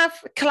 we have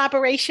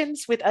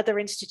collaborations with other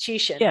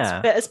institutions,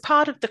 yeah. But as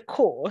part of the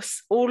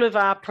course, all of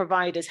our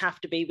providers have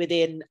to be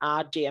within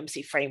our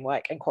GMC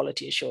framework and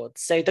quality assured.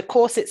 So the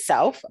course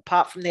itself,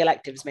 apart from the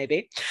electives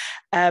maybe,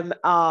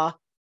 are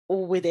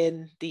all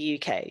within the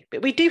UK.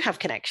 But we do have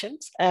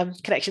connections.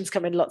 Connections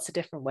come in lots of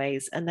different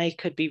ways, and they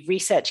could be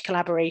research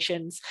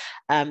collaborations,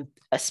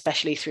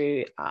 especially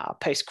through our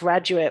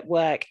postgraduate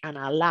work and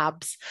our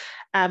labs.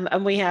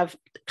 And we have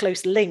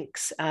close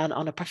links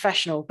on a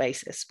professional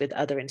basis with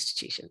other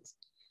institutions.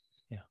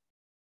 Yeah.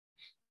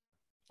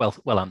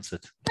 Well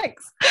answered.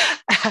 Thanks.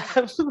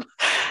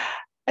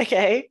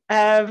 Okay.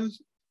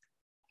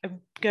 I'm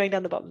going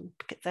down the bottom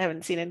because I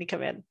haven't seen any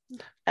come in.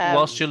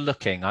 Whilst you're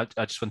looking, I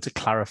just want to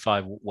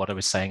clarify what I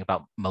was saying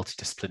about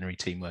multidisciplinary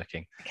team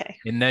working. Okay.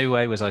 In no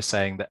way was I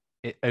saying that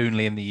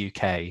only in the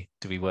UK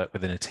do we work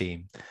within a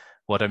team.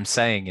 What I'm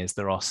saying is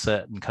there are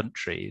certain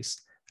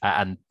countries,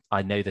 and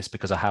I know this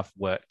because I have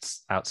worked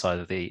outside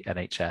of the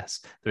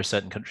NHS, there are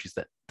certain countries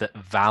that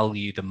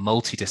value the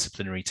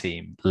multidisciplinary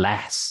team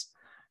less.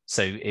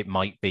 So it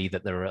might be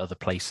that there are other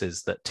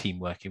places that team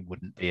working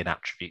wouldn't be an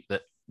attribute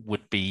that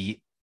would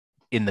be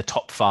in the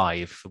top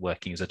 5 for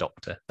working as a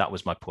doctor. That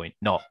was my point,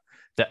 not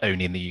that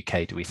only in the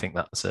UK do we think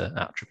that's an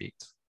attribute.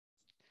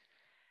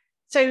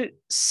 So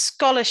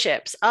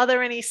scholarships, are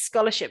there any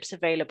scholarships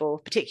available,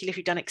 particularly if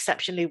you've done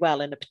exceptionally well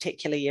in a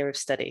particular year of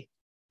study?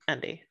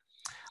 Andy?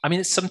 I mean,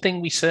 it's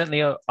something we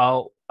certainly are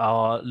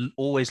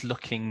always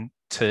looking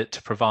to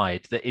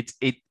provide. That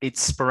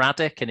it's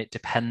sporadic and it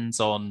depends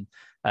on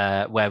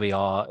where we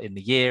are in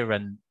the year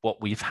and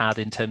what we've had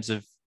in terms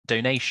of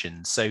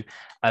donations. So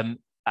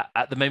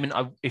at the moment,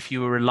 if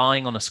you were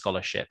relying on a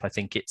scholarship, I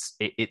think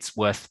it's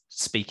worth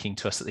speaking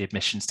to us at the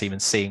admissions team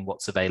and seeing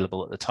what's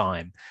available at the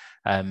time.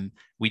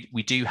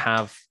 We do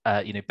have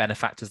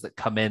benefactors that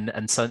come in,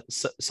 and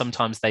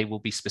sometimes they will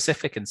be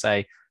specific and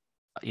say,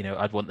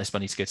 I'd want this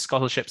money to go to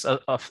scholarships.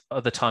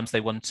 Other times they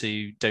want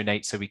to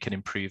donate so we can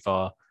improve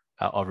our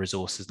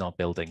resources in our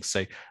buildings.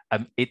 So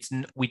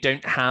we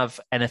don't have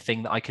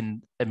anything that I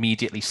can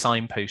immediately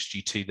signpost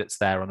you to that's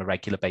there on a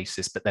regular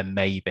basis, but there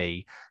may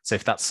be. So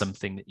if that's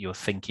something that you're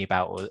thinking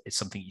about or it's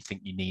something you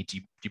think you need,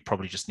 you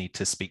probably just need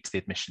to speak to the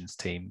admissions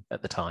team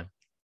at the time.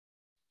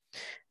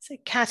 So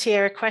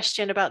Katia, a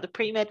question about the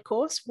pre-med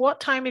course.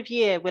 What time of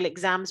year will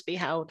exams be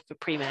held for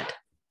pre-med?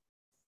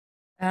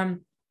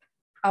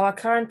 Our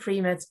current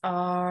pre-meds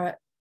are,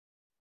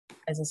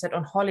 as I said,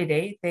 on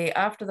holiday. They,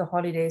 after the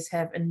holidays,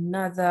 have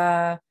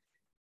another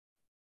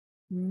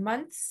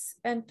month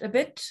and a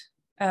bit.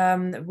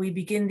 We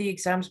begin the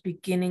exams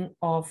beginning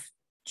of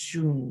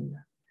June.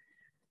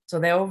 So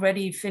they're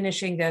already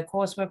finishing their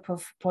coursework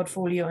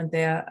portfolio, and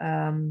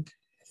their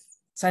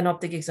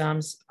synoptic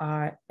exams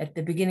are at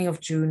the beginning of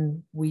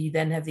June. We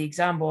then have the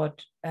exam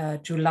board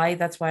July.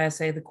 That's why I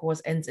say the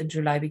course ends in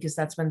July, because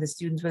that's when the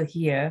students will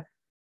hear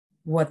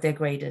what their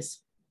grade is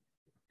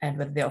and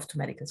whether they're off to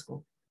medical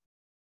school.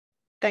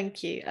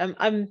 Thank you.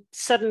 I'm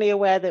suddenly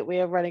aware that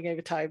we are running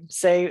over time.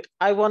 So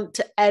I want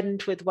to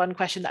end with one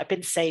question that I've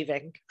been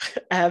saving,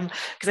 because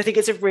I think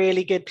it's a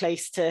really good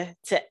place to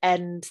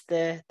end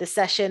the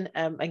session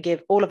and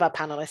give all of our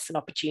panelists an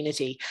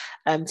opportunity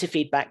to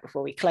feedback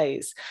before we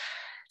close.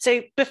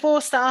 So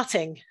before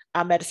starting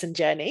our medicine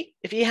journey,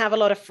 if you have a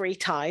lot of free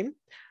time,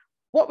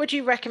 what would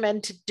you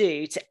recommend to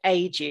do to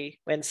aid you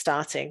when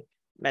starting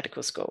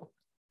medical school?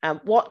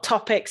 What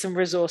topics and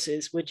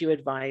resources would you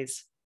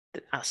advise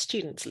that our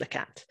students look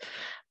at? I'm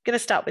going to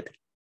start with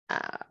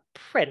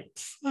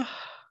Prince.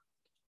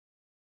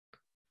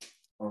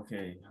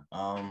 Okay,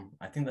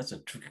 I think that's a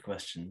tricky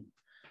question.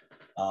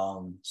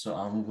 So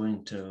I'm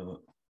going to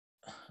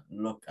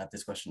look at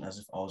this question as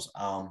if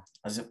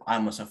I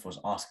myself was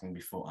asking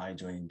before I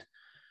joined.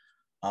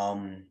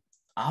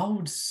 I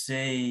would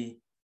say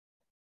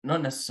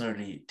not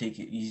necessarily take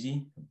it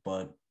easy,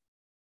 but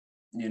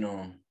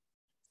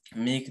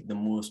make the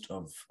most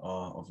of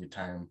your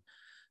time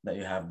that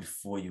you have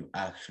before you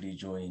actually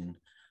join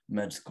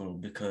med school,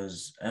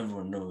 because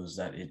everyone knows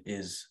that it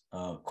is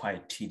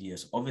quite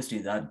tedious. Obviously,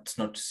 that's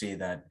not to say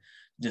that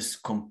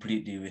just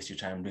completely waste your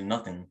time doing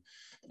nothing.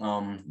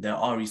 There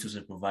are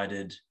resources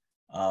provided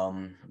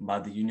by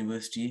the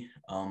university.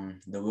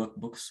 The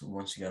workbooks,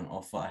 once you get an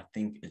offer, I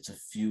think it's a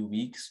few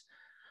weeks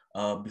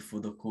before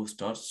the course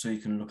starts, so you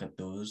can look at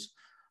those.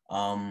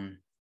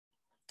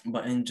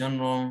 But in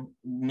general,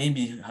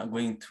 maybe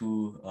going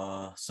through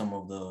some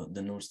of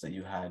the notes that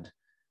you had,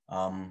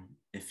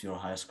 if you're a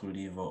high school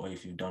leaver or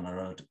if you've done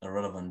a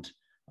relevant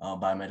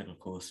biomedical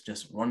course,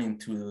 just running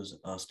through those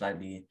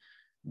slightly,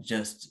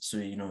 just so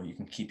you know you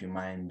can keep your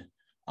mind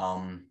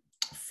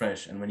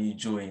fresh. And when you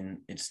join,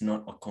 it's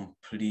not a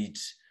complete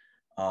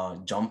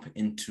jump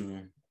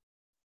into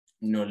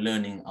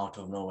learning out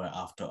of nowhere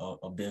after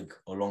a big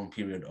or long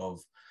period of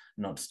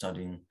not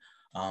studying.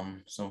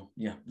 So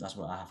yeah, that's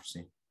what I have to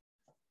say.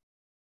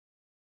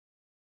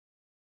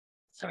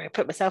 Sorry, I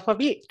put myself on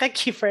mute.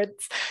 Thank you,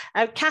 Prince.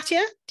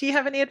 Katya, do you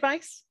have any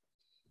advice?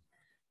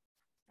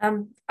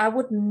 I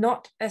would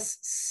not as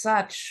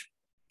such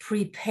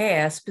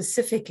prepare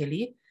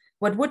specifically.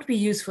 What would be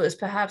useful is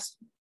perhaps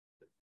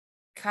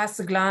cast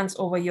a glance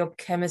over your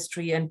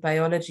chemistry and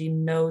biology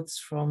notes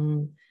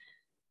from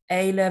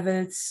A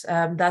levels.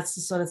 That's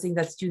the sort of thing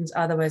that students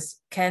otherwise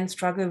can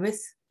struggle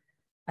with.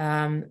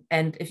 And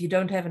if you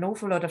don't have an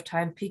awful lot of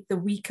time, pick the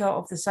weaker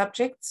of the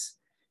subjects.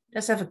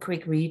 Just have a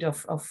quick read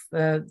of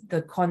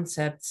the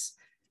concepts.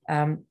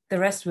 The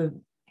rest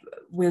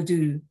will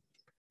do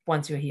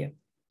once you're here.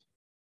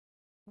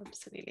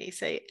 Absolutely.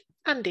 So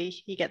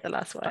Andy, you get the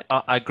last word.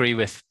 I agree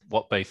with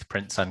what both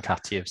Prince and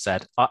Katya have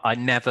said. I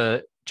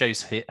never,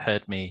 Joe's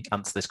heard me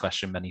answer this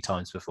question many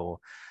times before,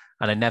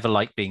 and I never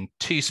like being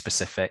too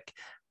specific,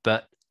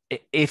 but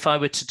if I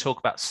were to talk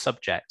about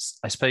subjects,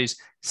 I suppose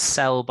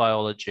cell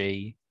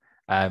biology,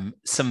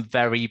 some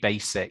very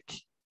basic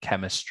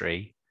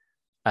chemistry,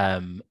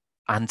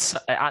 and so,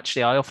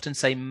 actually, I often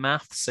say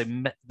maths, so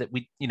that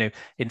we, in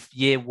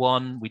year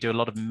one, we do a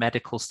lot of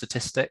medical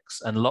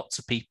statistics, and lots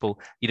of people,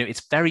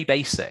 it's very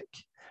basic,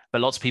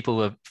 but lots of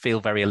people feel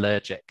very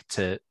allergic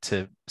to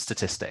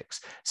statistics.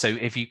 So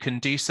if you can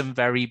do some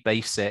very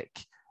basic,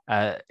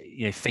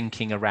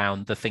 thinking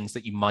around the things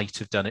that you might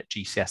have done at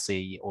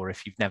GCSE, or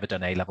if you've never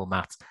done A-level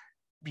maths,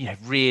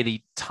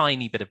 really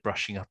tiny bit of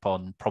brushing up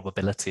on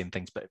probability and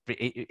things. But,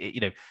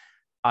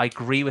 I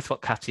agree with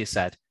what Katya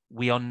said.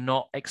 We are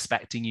not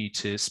expecting you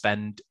to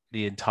spend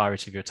the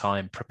entirety of your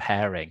time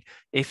preparing.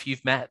 If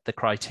you've met the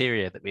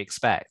criteria that we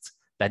expect,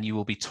 then you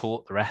will be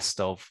taught the rest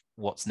of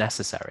what's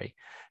necessary.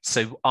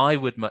 So I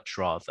would much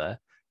rather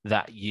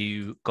that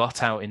you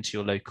got out into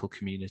your local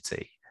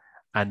community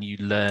and you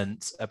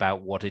learned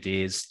about what it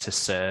is to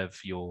serve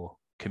your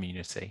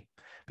community.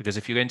 Because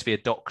if you're going to be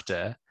a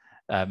doctor,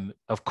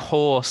 of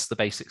course, the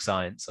basic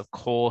science, of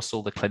course,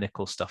 all the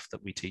clinical stuff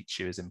that we teach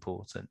you is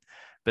important.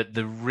 But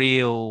the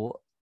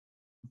real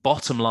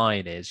bottom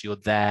line is you're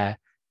there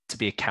to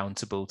be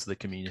accountable to the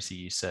community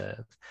you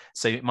serve.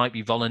 So it might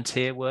be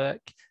volunteer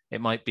work.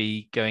 It might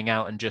be going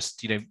out and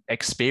just,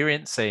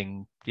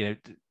 experiencing,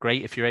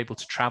 great if you're able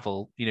to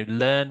travel,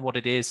 learn what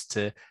it is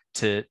to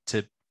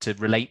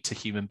relate to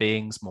human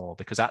beings more,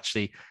 because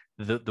actually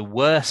the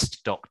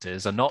worst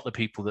doctors are not the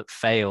people that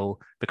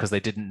fail because they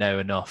didn't know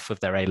enough of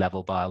their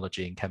A-level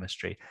biology and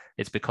chemistry.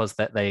 It's because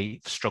that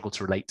they struggle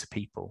to relate to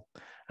people.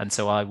 And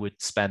so I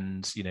would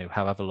spend,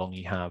 however long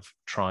you have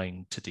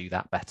trying to do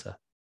that better.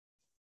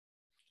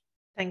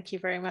 Thank you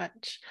very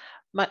much.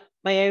 My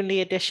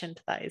only addition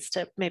to that is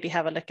to maybe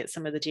have a look at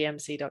some of the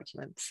GMC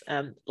documents,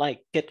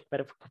 like good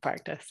medical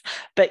practice.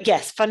 But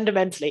yes,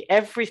 fundamentally,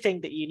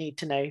 everything that you need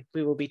to know,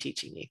 we will be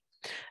teaching you.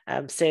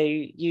 So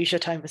use your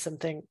time for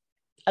something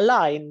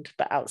aligned,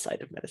 but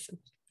outside of medicine.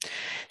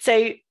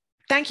 So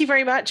thank you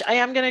very much. I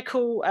am going to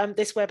call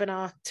this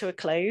webinar to a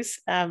close.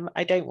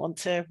 I don't want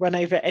to run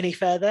over any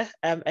further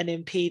and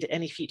impede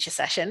any future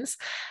sessions.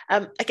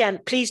 Again,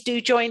 please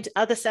do join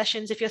other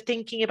sessions if you're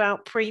thinking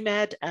about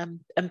pre-med and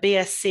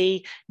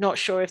BSc, not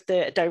sure if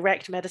the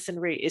direct medicine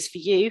route is for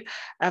you.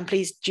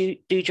 Please do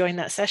join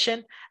that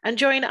session, and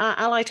join our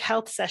allied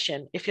health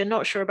session if you're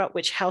not sure about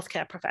which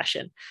healthcare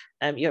profession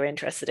you're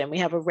interested in. We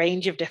have a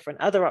range of different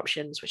other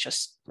options which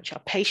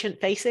are patient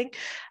facing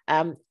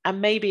and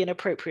may be an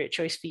appropriate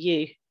choice for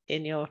you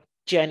in your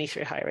journey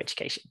through higher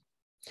education.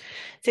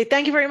 So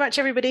thank you very much,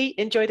 everybody.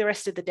 Enjoy the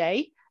rest of the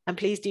day, and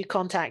please do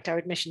contact our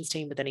admissions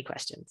team with any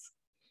questions.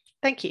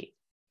 Thank you.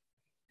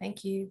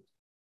 Thank you.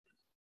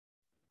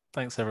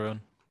 Thanks,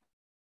 everyone.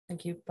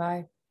 Thank you.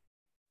 Bye.